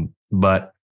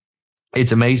 But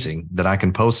it's amazing that I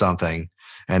can post something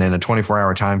and in a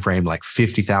 24-hour time frame, like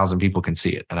 50,000 people can see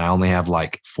it. And I only have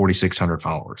like 4,600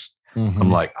 followers.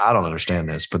 I'm like, I don't understand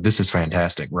this, but this is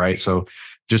fantastic, right? So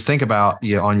just think about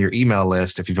on your email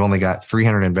list, if you've only got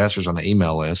 300 investors on the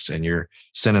email list and you're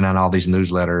sending out all these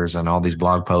newsletters and all these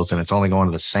blog posts, and it's only going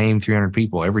to the same 300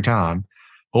 people every time,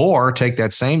 or take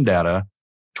that same data,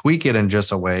 tweak it in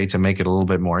just a way to make it a little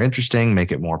bit more interesting,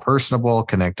 make it more personable,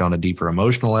 connect on a deeper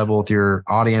emotional level with your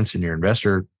audience and your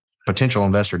potential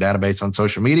investor database on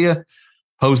social media,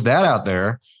 post that out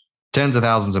there. Tens of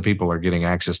thousands of people are getting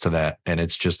access to that. And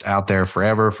it's just out there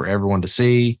forever for everyone to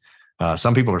see.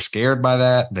 Some people are scared by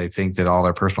that. They think that all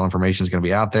their personal information is going to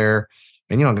be out there.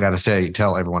 And you don't got to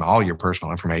tell everyone all your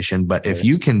personal information. But if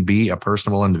you can be a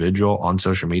personable individual on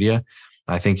social media,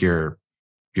 I think you're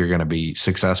going to be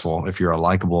successful if you're a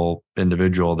likable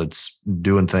individual that's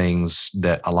doing things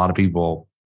that a lot of people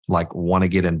like want to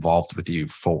get involved with you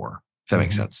for. If that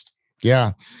makes sense.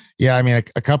 Yeah. Yeah. I mean,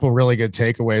 a couple really good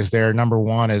takeaways there. Number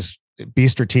one is be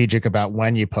strategic about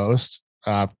when you post.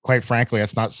 Quite frankly,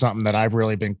 that's not something that I've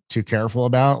really been too careful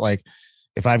about. Like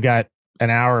if I've got an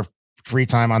hour of free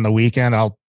time on the weekend,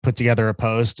 I'll put together a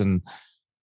post and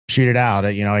shoot it out.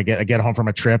 I get home from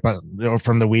a trip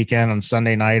from the weekend on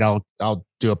Sunday night, I'll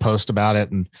do a post about it,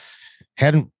 and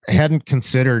hadn't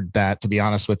considered that, to be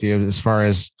honest with you, as far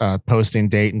as posting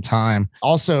date and time.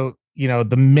 Also,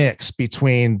 the mix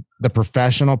between the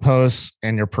professional posts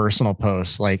and your personal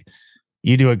posts, like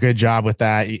you do a good job with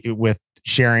that, with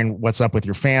sharing what's up with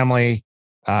your family,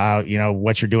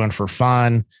 what you're doing for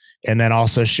fun, and then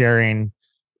also sharing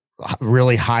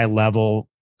really high level,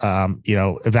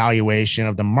 evaluation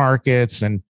of the markets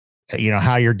and,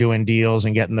 how you're doing deals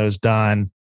and getting those done.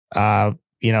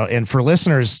 And for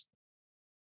listeners,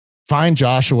 find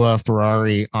Joshua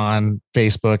Ferrari on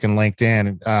Facebook and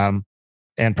LinkedIn,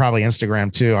 and probably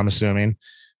Instagram too, I'm assuming.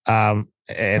 No,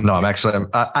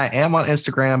 I am on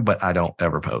Instagram, but I don't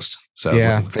ever post. So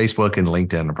Facebook and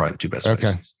LinkedIn are probably the two best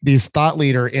ways. These thought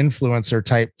leader influencer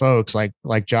type folks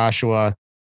like Joshua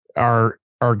are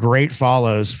great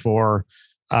follows for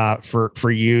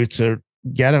you to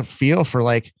get a feel for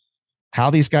like how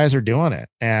these guys are doing it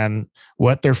and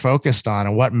what they're focused on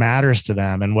and what matters to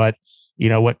them and what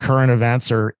current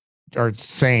events are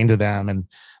saying to them and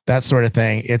that sort of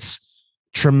thing. It's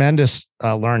tremendous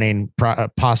learning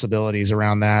possibilities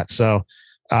around that. So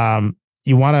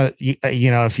you want to,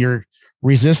 if you're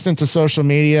resistant to social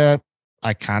media,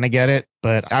 I kind of get it,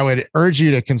 but I would urge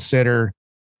you to consider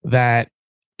that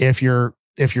if you're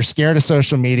scared of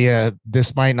social media,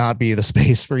 this might not be the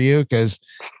space for you, because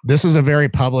this is a very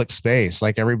public space.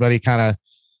 Like everybody kind of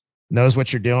knows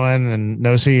what you're doing and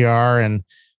knows who you are. And,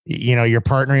 you're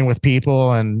partnering with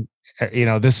people and,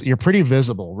 you're pretty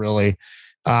visible really.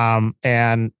 I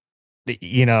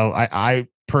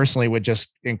personally would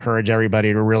just encourage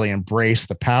everybody to really embrace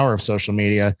the power of social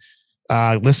media.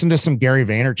 Listen to some Gary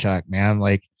Vaynerchuk, man.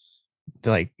 Like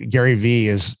Gary V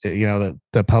is,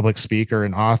 the public speaker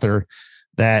and author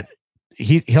that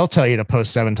he'll tell you to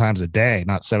post 7 times a day,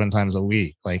 not 7 times a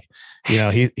week. Like,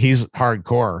 he's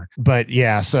hardcore. But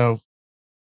yeah, so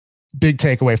big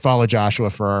takeaway, follow Joshua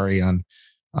Ferrari on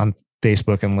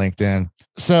Facebook and LinkedIn.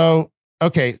 So,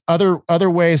 okay. Other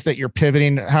ways that you're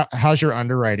pivoting. How's your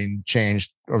underwriting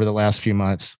changed over the last few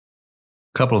months?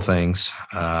 A couple of things.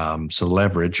 So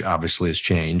leverage obviously has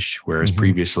changed, whereas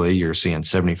previously you're seeing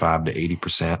 75 to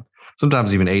 80%,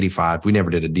 sometimes even 85. We never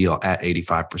did a deal at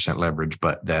 85% leverage,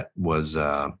 but that was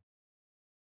an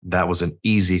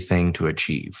easy thing to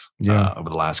achieve over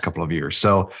the last couple of years.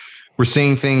 So we're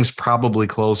seeing things probably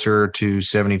closer to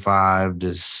 75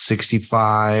 to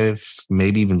 65,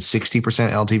 maybe even 60%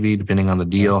 LTV, depending on the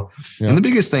deal. Yeah. And the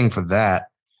biggest thing for that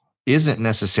isn't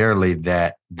necessarily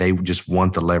that they just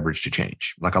want the leverage to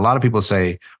change. Like a lot of people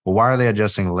say, well, why are they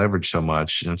adjusting the leverage so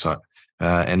much?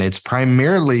 And it's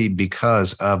primarily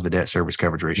because of the debt service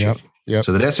coverage ratio. Yep.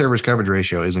 So the debt service coverage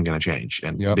ratio isn't going to change,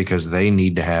 and because they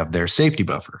need to have their safety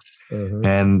buffer.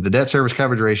 And the debt service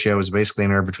coverage ratio is basically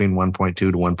anywhere between 1.2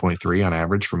 to 1.3 on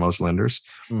average for most lenders.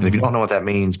 And if you don't know what that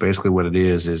means, basically what it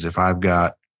is if I've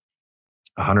got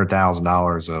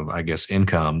 $100,000 of, I guess,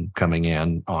 income coming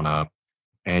in on a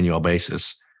annual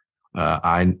basis, what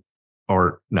am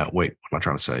I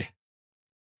trying to say?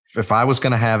 If I was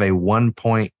going to have a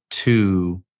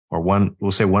 1.2 or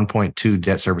we'll say 1.2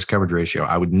 debt service coverage ratio,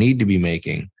 I would need to be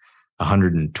making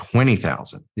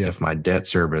 $120,000 if my debt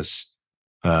service,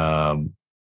 was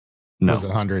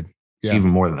 100, even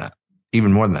more than that,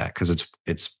 because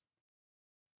it's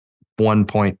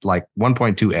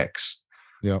 1.2x.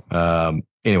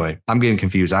 Anyway, I'm getting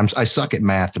confused. I suck at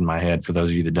math in my head, for those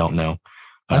of you that don't know.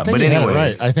 But anyway,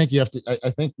 right. I think you have to.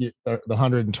 I think the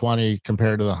 120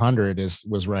 compared to the 100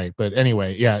 was right. But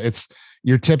anyway, yeah, it's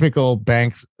your typical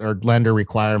bank or lender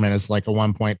requirement is like a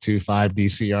 1.25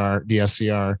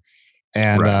 DSCR,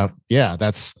 and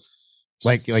that's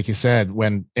like you said,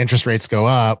 when interest rates go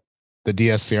up, the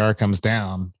DSCR comes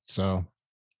down. So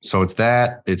it's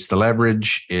the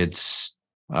leverage, it's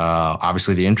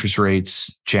obviously the interest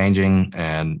rates changing,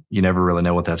 and you never really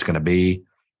know what that's going to be.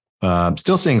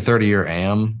 Still seeing 30-year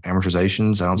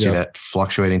amortizations. I don't see that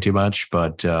fluctuating too much,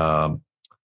 but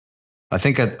I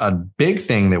think a big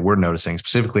thing that we're noticing,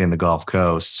 specifically in the Gulf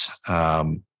Coast,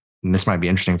 and this might be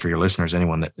interesting for your listeners,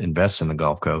 anyone that invests in the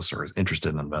Gulf Coast or is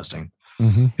interested in investing,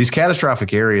 these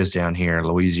catastrophic areas down here,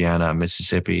 Louisiana,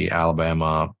 Mississippi,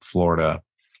 Alabama, Florida,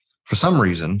 for some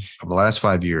reason, over the last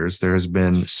 5 years, there has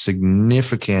been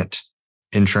significant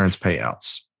insurance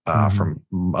payouts from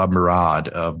a myriad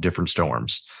of different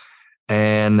storms.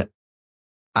 And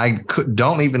I couldn't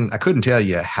tell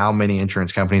you how many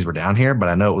insurance companies were down here, but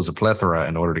I know it was a plethora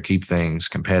in order to keep things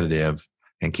competitive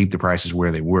and keep the prices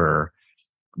where they were.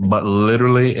 But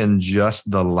literally in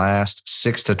just the last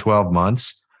 6 to 12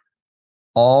 months,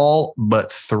 all but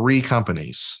 3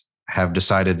 companies have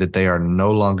decided that they are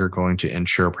no longer going to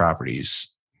insure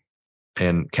properties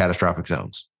in catastrophic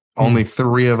zones. Only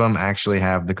 3 of them actually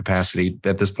have the capacity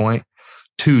at this point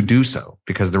to do so,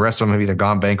 because the rest of them have either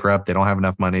gone bankrupt, they don't have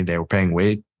enough money, they were paying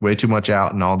way too much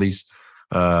out in all these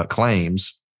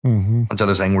claims. And so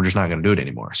they're saying, we're just not going to do it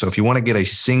anymore. So if you want to get a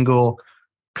single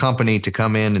company to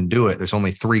come in and do it, there's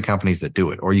only 3 companies that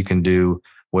do it. Or you can do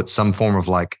some form of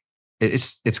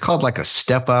it's called like a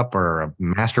step up or a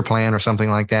master plan or something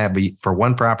like that. But for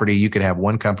one property, you could have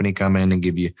one company come in and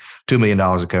give you $2 million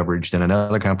of coverage, then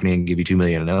another company and give you $2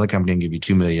 million, another company and give you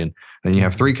 $2 million. Then you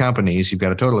have 3 companies. You've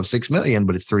got a total of $6 million,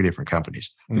 but it's 3 different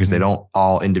companies because they don't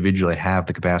all individually have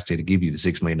the capacity to give you the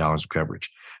 $6 million of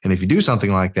coverage. And if you do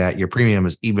something like that, your premium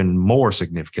is even more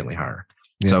significantly higher.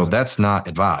 Yeah. So that's not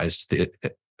advised. The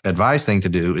advised thing to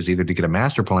do is either to get a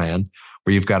master plan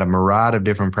where you've got a myriad of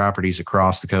different properties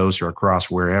across the coast or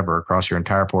across wherever, across your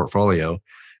entire portfolio,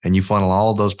 and you funnel all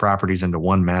of those properties into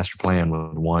one master plan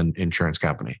with one insurance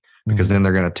company, because then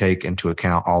they're going to take into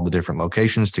account all the different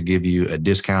locations to give you a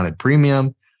discounted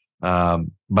premium. But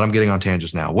I'm getting on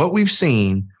tangents now. What we've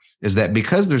seen is that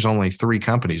because there's only 3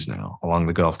 companies now along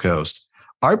the Gulf Coast,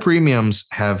 our premiums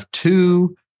have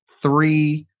 2,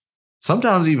 3,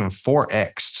 sometimes even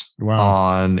 4x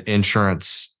on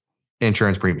insurance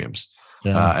premiums.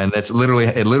 Yeah. And it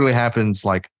literally happens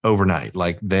like overnight.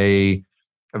 Like the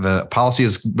policy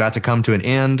is about to come to an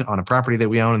end on a property that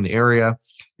we own in the area.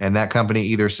 And that company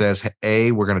either says,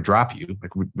 A, we're going to drop you.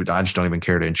 Like I just don't even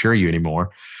care to insure you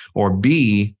anymore. Or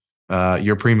B,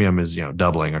 your premium is,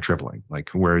 doubling or tripling.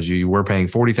 Like, whereas you were paying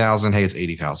 $40,000, hey, it's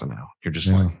 $80,000 now. You're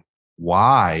just like,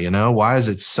 why, why is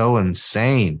it so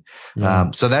insane? Yeah.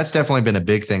 So that's definitely been a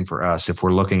big thing for us. If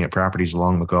we're looking at properties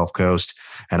along the Gulf Coast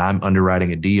and I'm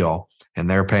underwriting a deal and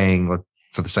they're paying,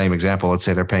 for the same example, let's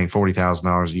say they're paying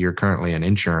 $40,000 a year currently in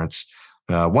insurance.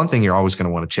 One thing you're always going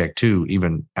to want to check too,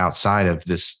 even outside of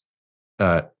this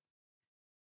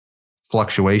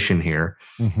fluctuation here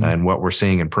and what we're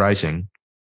seeing in pricing,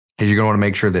 is you're going to want to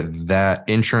make sure that that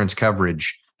insurance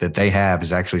coverage that they have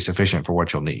is actually sufficient for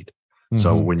what you'll need.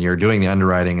 So when you're doing the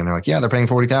underwriting and they're like, yeah, they're paying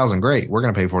 $40,000. Great. We're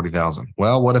going to pay $40,000.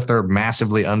 Well, what if they're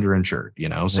massively underinsured?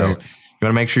 So you want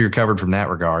to make sure you're covered from that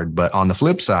regard. But on the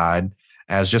flip side,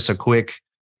 as just a quick,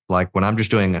 like when I'm just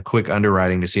doing a quick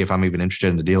underwriting to see if I'm even interested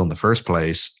in the deal in the first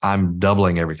place, I'm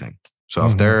doubling everything. So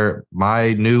if they're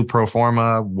my new pro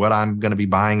forma, what I'm going to be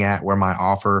buying at, where my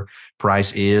offer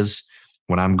price is,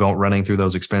 when I'm running through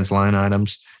those expense line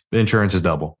items, the insurance is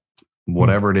double.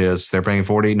 Whatever it is, they're paying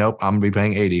 40. Nope, I'm going to be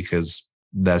paying 80 because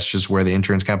that's just where the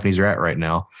insurance companies are at right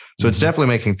now. So it's definitely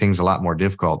making things a lot more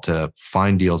difficult to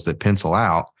find deals that pencil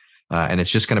out. And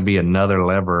it's just going to be another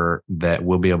lever that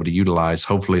we'll be able to utilize,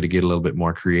 hopefully, to get a little bit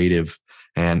more creative.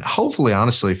 And hopefully,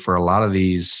 honestly, for a lot of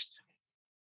these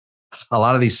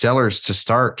sellers to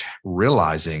start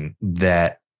realizing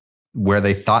that where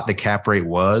they thought the cap rate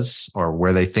was, or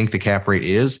where they think the cap rate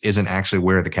is, isn't actually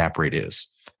where the cap rate is.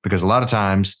 Because a lot of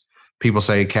times people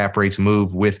say cap rates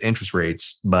move with interest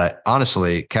rates, but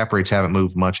honestly, cap rates haven't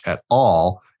moved much at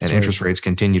all, and interest rates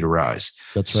continue to rise.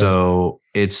 So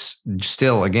it's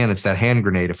still, again, it's that hand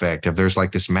grenade effect of there's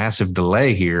like this massive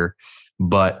delay here.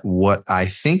 But what I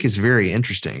think is very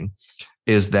interesting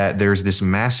is that there's this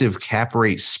massive cap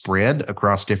rate spread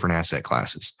across different asset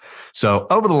classes. So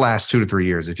over the last 2 to 3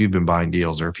 years, if you've been buying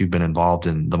deals or if you've been involved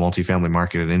in the multifamily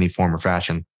market in any form or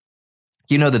fashion,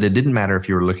 you know that it didn't matter if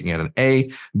you were looking at an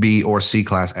A, B, or C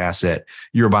class asset,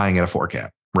 you were buying at a 4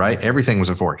 cap, right? Everything was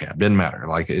a 4 cap. Didn't matter.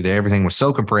 Like everything was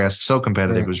so compressed, so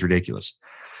competitive, it was ridiculous.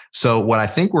 So what I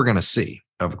think we're going to see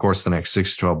over the course of the next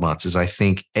 6 to 12 months is I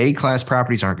think A class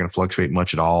properties aren't going to fluctuate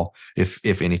much at all. If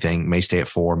anything, may stay at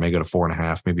 4, may go to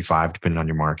 4.5, maybe 5, depending on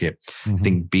your market. I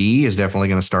think B is definitely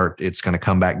going to start. It's going to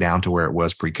come back down to where it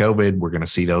was pre-COVID. We're going to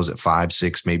see those at 5,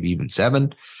 6, maybe even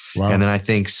 7. Wow. And then I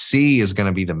think C is going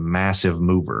to be the massive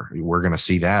mover. We're going to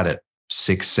see that at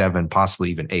 6, 7, possibly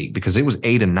even 8, because it was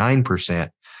 8 and 9%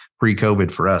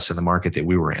 pre-COVID for us in the market that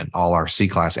we were in, all our C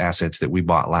class assets that we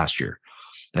bought last year.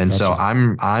 And so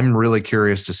I'm really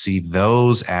curious to see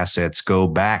those assets go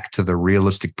back to the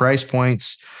realistic price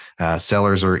points.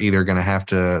 Sellers are either going to have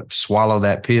to swallow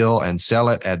that pill and sell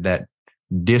it at that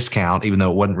discount, even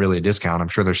though it wasn't really a discount. I'm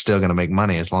sure they're still going to make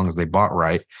money as long as they bought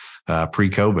right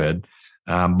pre-COVID.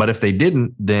 But if they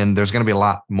didn't, then there's going to be a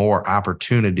lot more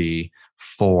opportunity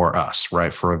for us,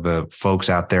 right? For the folks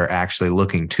out there actually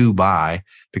looking to buy,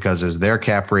 because as their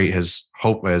cap rate has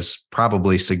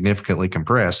probably significantly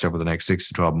compressed over the next 6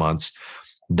 to 12 months,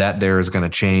 that there is going to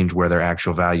change where their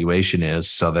actual valuation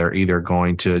is. So they're either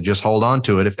going to just hold on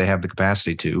to it if they have the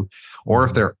capacity to, or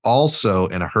if they're also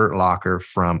in a hurt locker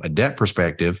from a debt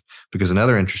perspective, because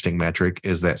another interesting metric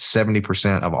is that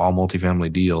 70% of all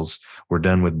multifamily deals were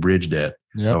done with bridge debt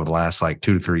over the last 2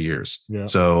 to 3 years.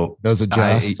 So those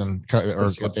adjust or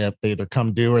they either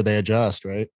come due or they adjust,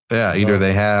 right? Yeah. Either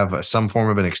they have some form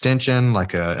of an extension,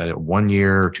 like a 1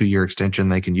 year or 2 year extension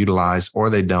they can utilize, or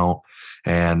they don't.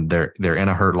 And they're in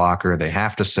a hurt locker. They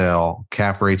have to sell.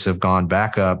 Cap rates have gone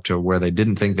back up to where they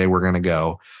didn't think they were going to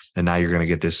go. And now you're going to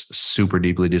get this super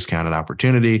deeply discounted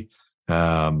opportunity.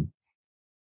 And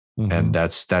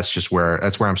that's just where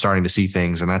I'm starting to see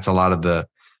things. And that's a lot of the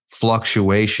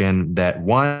fluctuation that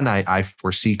I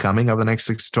foresee coming over the next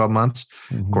 6 to 12 months.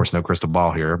 Of course, no crystal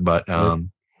ball here, but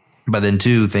then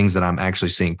 2 things that I'm actually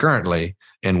seeing currently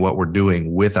in what we're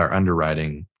doing with our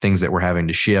underwriting, things that we're having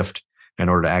to shift in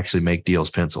order to actually make deals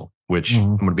pencil, which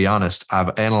I'm going to be honest,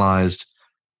 I've analyzed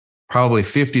probably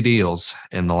 50 deals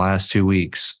in the last 2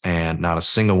 weeks, and not a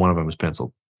single one of them is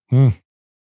penciled.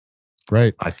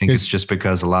 Right. I think it's just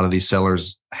because a lot of these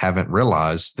sellers haven't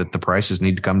realized that the prices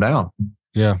need to come down.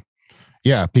 Yeah.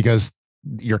 Yeah. Because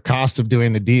your cost of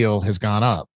doing the deal has gone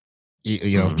up,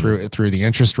 through the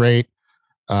interest rate,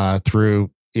 through,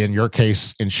 in your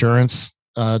case, insurance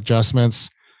adjustments,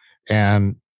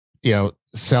 and,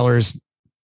 sellers,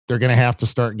 they're going to have to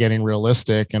start getting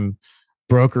realistic, and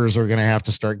brokers are going to have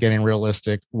to start getting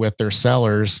realistic with their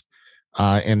sellers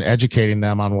and educating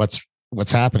them on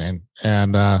what's happening.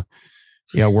 And,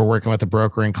 we're working with a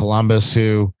broker in Columbus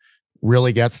who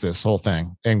really gets this whole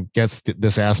thing and gets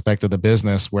this aspect of the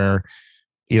business where,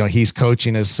 he's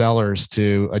coaching his sellers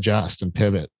to adjust and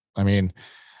pivot. I mean,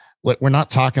 we're not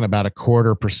talking about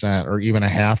 0.25% or even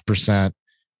 0.5%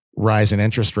 rise in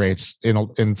interest rates.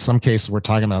 In some cases, we're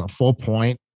talking about a full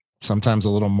point, sometimes a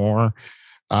little more.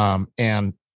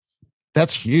 And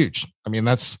that's huge. I mean,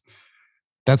 that's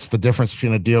the difference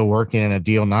between a deal working and a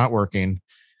deal not working.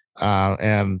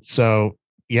 And so,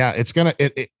 yeah, it's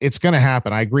gonna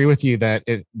happen. I agree with you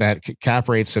that cap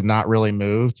rates have not really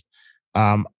moved.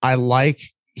 I like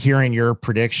hearing your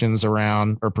predictions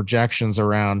around or projections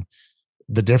around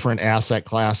the different asset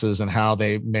classes and how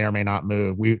they may or may not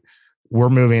move. We're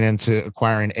moving into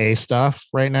acquiring A stuff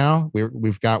right now.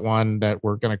 We've got one that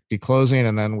we're going to be closing,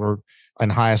 and then we're in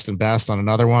highest and best on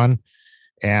another one.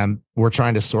 And we're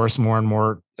trying to source more and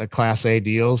more Class A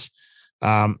deals.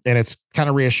 And it's kind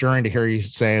of reassuring to hear you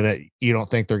say that you don't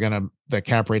think that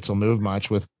cap rates will move much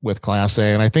with Class A.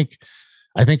 And I think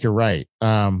you're right.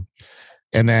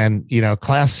 And then,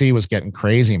 Class C was getting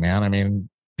crazy, man. I mean,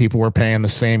 people were paying the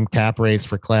same cap rates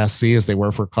for Class C as they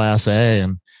were for Class A.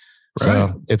 And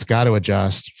so it's got to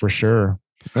adjust for sure.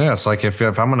 Yeah. It's like if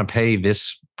I'm going to pay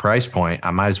this price point,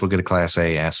 I might as well get a Class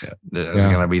A asset. It's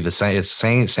going to be the same. It's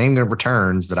same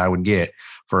returns that I would get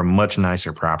for a much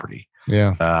nicer property.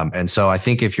 Yeah. And so I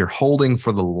think if you're holding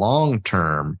for the long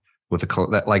term with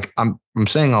I'm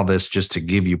saying all this just to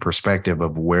give you perspective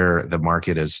of where the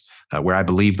market is, where I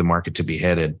believe the market to be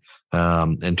headed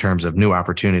in terms of new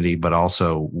opportunity, but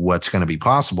also what's going to be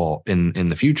possible in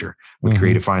the future with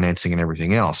creative financing and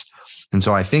everything else. And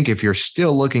so I think if you're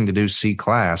still looking to do C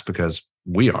class, because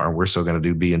we're still going to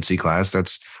do B and C class.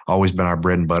 That's always been our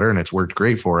bread and butter, and it's worked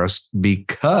great for us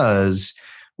because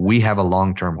we have a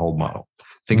long-term hold model. I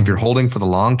think if you're holding for the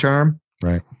long term,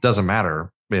 right, doesn't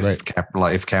matter if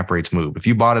cap rates move. If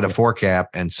you bought it at a 4 cap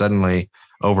and suddenly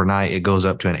overnight it goes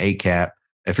up to an 8 cap,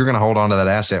 if you're going to hold on to that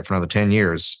asset for another 10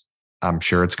 years, I'm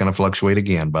sure it's going to fluctuate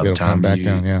again by the time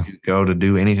you go to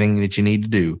do anything that you need to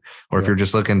do. Or if you're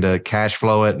just looking to cash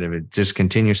flow it, if it just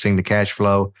continues to cash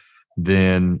flow,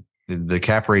 then the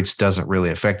cap rates doesn't really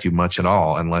affect you much at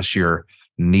all unless you're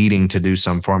needing to do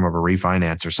some form of a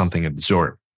refinance or something of the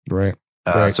sort. Right.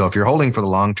 So if you're holding for the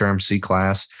long-term, C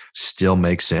class still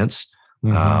makes sense.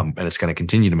 And it's going to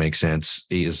continue to make sense,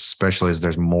 especially as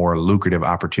there's more lucrative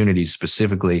opportunities,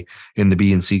 specifically in the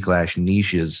B and C class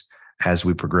niches as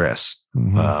we progress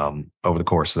over the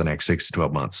course of the next 6 to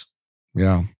 12 months.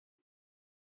 Yeah.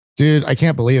 Dude, I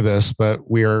can't believe this, but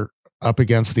we're up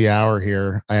against the hour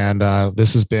here. And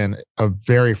this has been a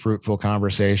very fruitful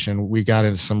conversation. We got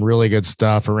into some really good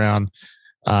stuff around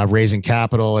raising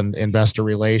capital and investor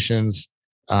relations,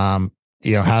 how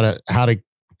to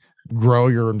grow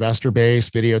your investor base,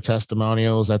 video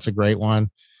testimonials. That's a great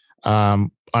one.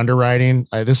 Underwriting.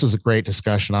 This is a great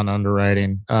discussion on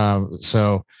underwriting.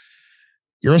 So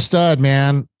you're a stud,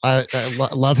 man. I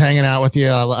love hanging out with you.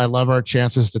 I love our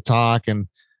chances to talk, and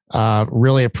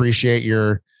really appreciate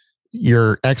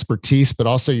your expertise, but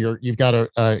also you've got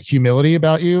a humility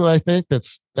about you. I think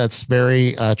that's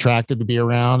very attractive to be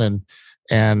around,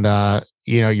 and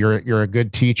you're a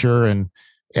good teacher, and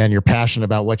you're passionate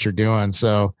about what you're doing.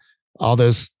 So all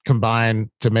those combine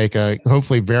to make a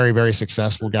hopefully very, very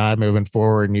successful guy moving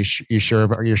forward. And you're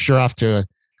sure off to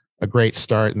a great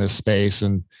start in this space.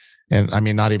 And I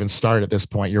mean, not even start at this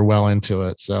point, you're well into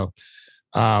it. So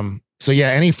yeah,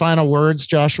 any final words,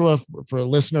 Joshua, for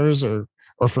listeners or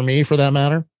for me for that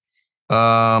matter?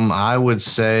 I would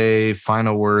say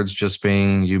final words just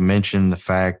being, you mentioned the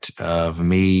fact of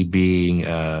me being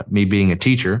a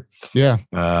teacher. Yeah.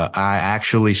 I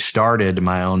actually started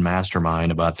my own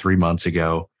mastermind about 3 months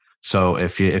ago. So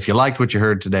if you liked what you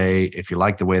heard today, if you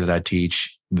like the way that I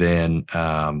teach, then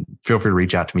feel free to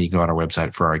reach out to me. You can go on our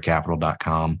website,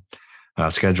 ferraricapital.com.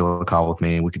 Schedule a call with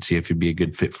me, and we could see if it'd be a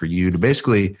good fit for you.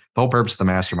 Basically, the whole purpose of the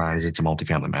mastermind is it's a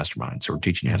multifamily mastermind. So we're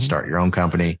teaching you how to start your own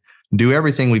company, do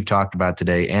everything we've talked about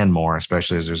today and more,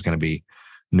 especially as there's going to be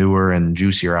newer and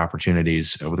juicier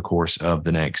opportunities over the course of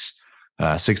the next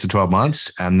 6 to 12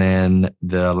 months. And then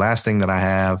the last thing that I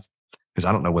have, because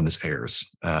I don't know when this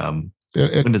airs.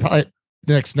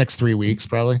 Next 3 weeks,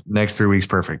 probably. Next 3 weeks.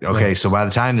 Perfect. Okay. Yeah. So by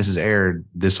the time this is aired,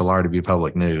 this will already be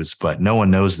public news, but no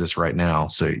one knows this right now.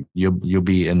 So you'll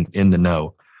be in the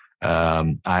know.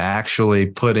 I actually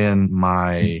put in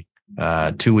my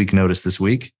 2-week notice this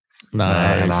week.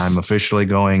 Nice. And I'm officially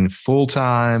going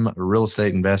full-time real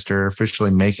estate investor,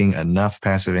 officially making enough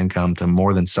passive income to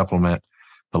more than supplement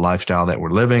the lifestyle that we're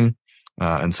living.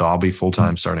 And so I'll be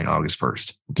full-time starting August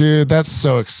 1st. Dude, that's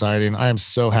so exciting. I am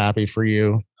so happy for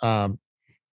you.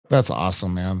 That's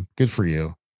awesome, man. Good for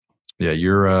you. Yeah,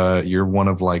 you're one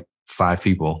of like 5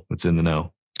 people that's in the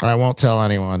know. I won't tell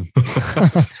anyone.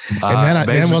 And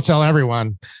then we'll tell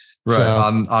everyone. Right.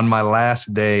 So, on my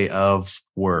last day of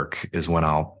work is when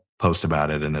I'll post about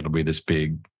it, and it'll be this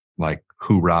big, like,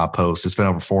 hoorah post. It's been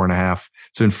over 4.5.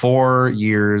 It's been 4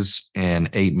 years and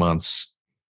 8 months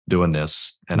doing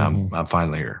this, and I'm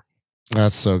finally here.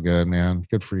 That's so good, man.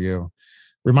 Good for you.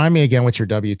 Remind me again what your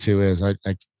W-2 is. I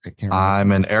can't remember.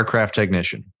 I'm an aircraft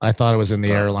technician. I thought it was in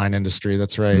the airline industry.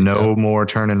 That's right. No more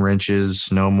turning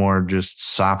wrenches. No more just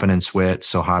sopping in sweat.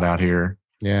 So hot out here.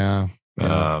 Yeah.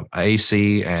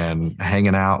 AC and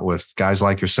hanging out with guys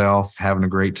like yourself, having a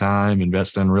great time,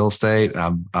 investing in real estate.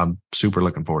 I'm super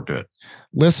looking forward to it.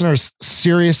 Listeners,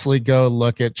 seriously go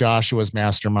look at Joshua's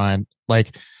mastermind.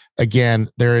 Like, again,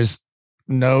 there is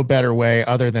no better way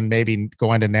other than maybe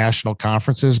going to national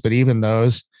conferences, but even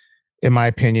those, in my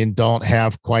opinion, don't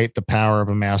have quite the power of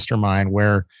a mastermind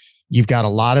where you've got a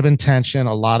lot of intention,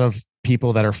 a lot of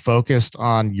people that are focused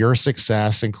on your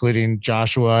success, including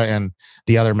Joshua and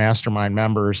the other mastermind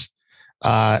members.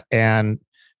 And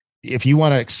if you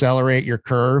want to accelerate your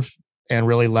curve and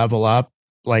really level up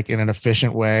like in an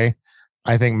efficient way,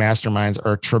 I think masterminds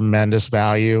are tremendous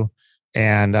value.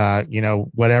 And,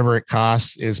 whatever it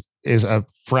costs is a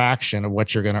fraction of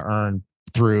what you're going to earn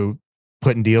through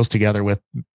putting deals together with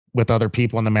other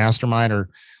people in the mastermind or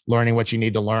learning what you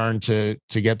need to learn to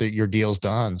get your deals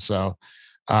done. So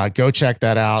go check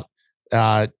that out.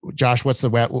 Josh, what's the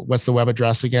web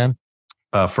address again?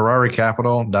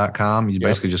 FerrariCapital.com. You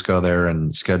basically just go there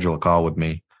and schedule a call with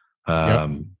me.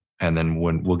 And then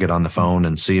we'll get on the phone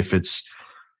and see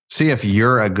if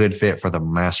you're a good fit for the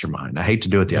mastermind. I hate to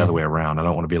do it the other way around. I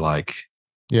don't want to be like,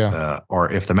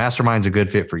 or if the mastermind's a good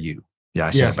fit for you. Yeah,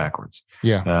 I said it backwards.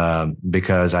 Yeah.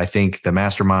 Because I think the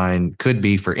mastermind could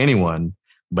be for anyone,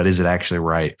 but is it actually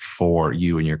right for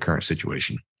you in your current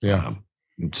situation? Yeah.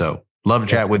 So love to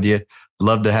chat with you.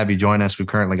 Love to have you join us. We've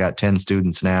currently got 10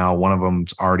 students now. One of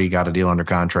them's already got a deal under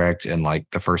contract in like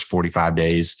the first 45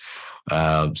 days.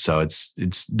 So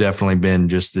it's definitely been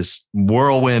just this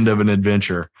whirlwind of an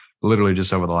adventure, literally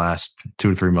just over the last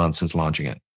 2 to 3 months since launching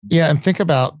it. Yeah. And think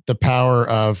about the power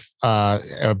of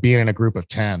being in a group of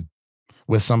 10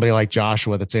 with somebody like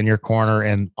Joshua that's in your corner,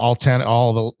 and all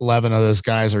 11 of those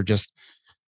guys are just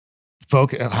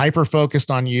hyper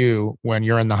focused on you when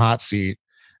you're in the hot seat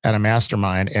at a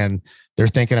mastermind, and they're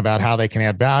thinking about how they can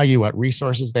add value, what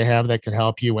resources they have that could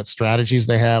help you, what strategies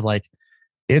they have. Like,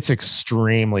 it's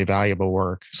extremely valuable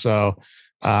work. So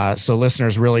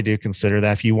listeners, really do consider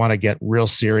that if you want to get real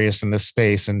serious in this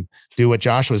space and do what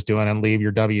Joshua's doing and leave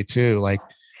your W-2, like,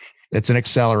 it's an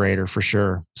accelerator for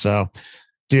sure. So,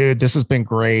 dude, this has been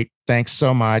great. Thanks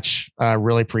so much. I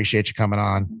really appreciate you coming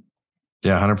on.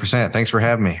 Yeah, 100%. Thanks for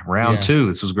having me. Round 2.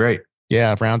 This was great.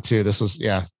 Yeah, round 2. This was,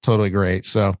 totally great.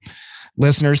 So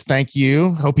listeners, thank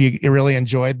you. Hope you really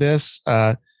enjoyed this.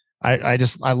 I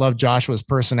love Joshua's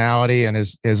personality and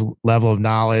his level of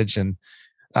knowledge and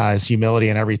his humility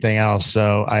and everything else.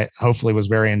 So I hopefully was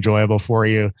very enjoyable for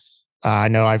you. I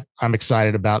know I'm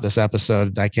excited about this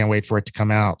episode. I can't wait for it to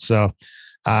come out. So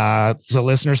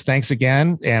listeners, thanks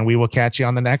again, and we will catch you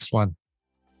on the next one.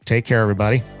 Take care,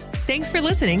 everybody. Thanks for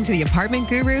listening to the Apartment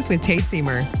Gurus with Tate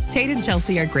Siemer. Tate and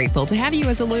Chelsea are grateful to have you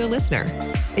as a loyal listener.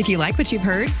 If you like what you've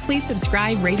heard, please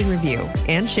subscribe, rate, and review,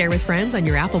 and share with friends on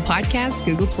your Apple Podcasts,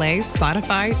 Google Play,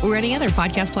 Spotify, or any other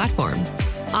podcast platform.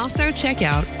 Also, check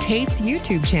out Tate's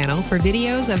YouTube channel for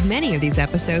videos of many of these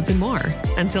episodes and more.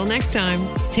 Until next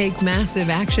time, take massive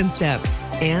action steps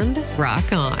and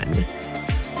rock on.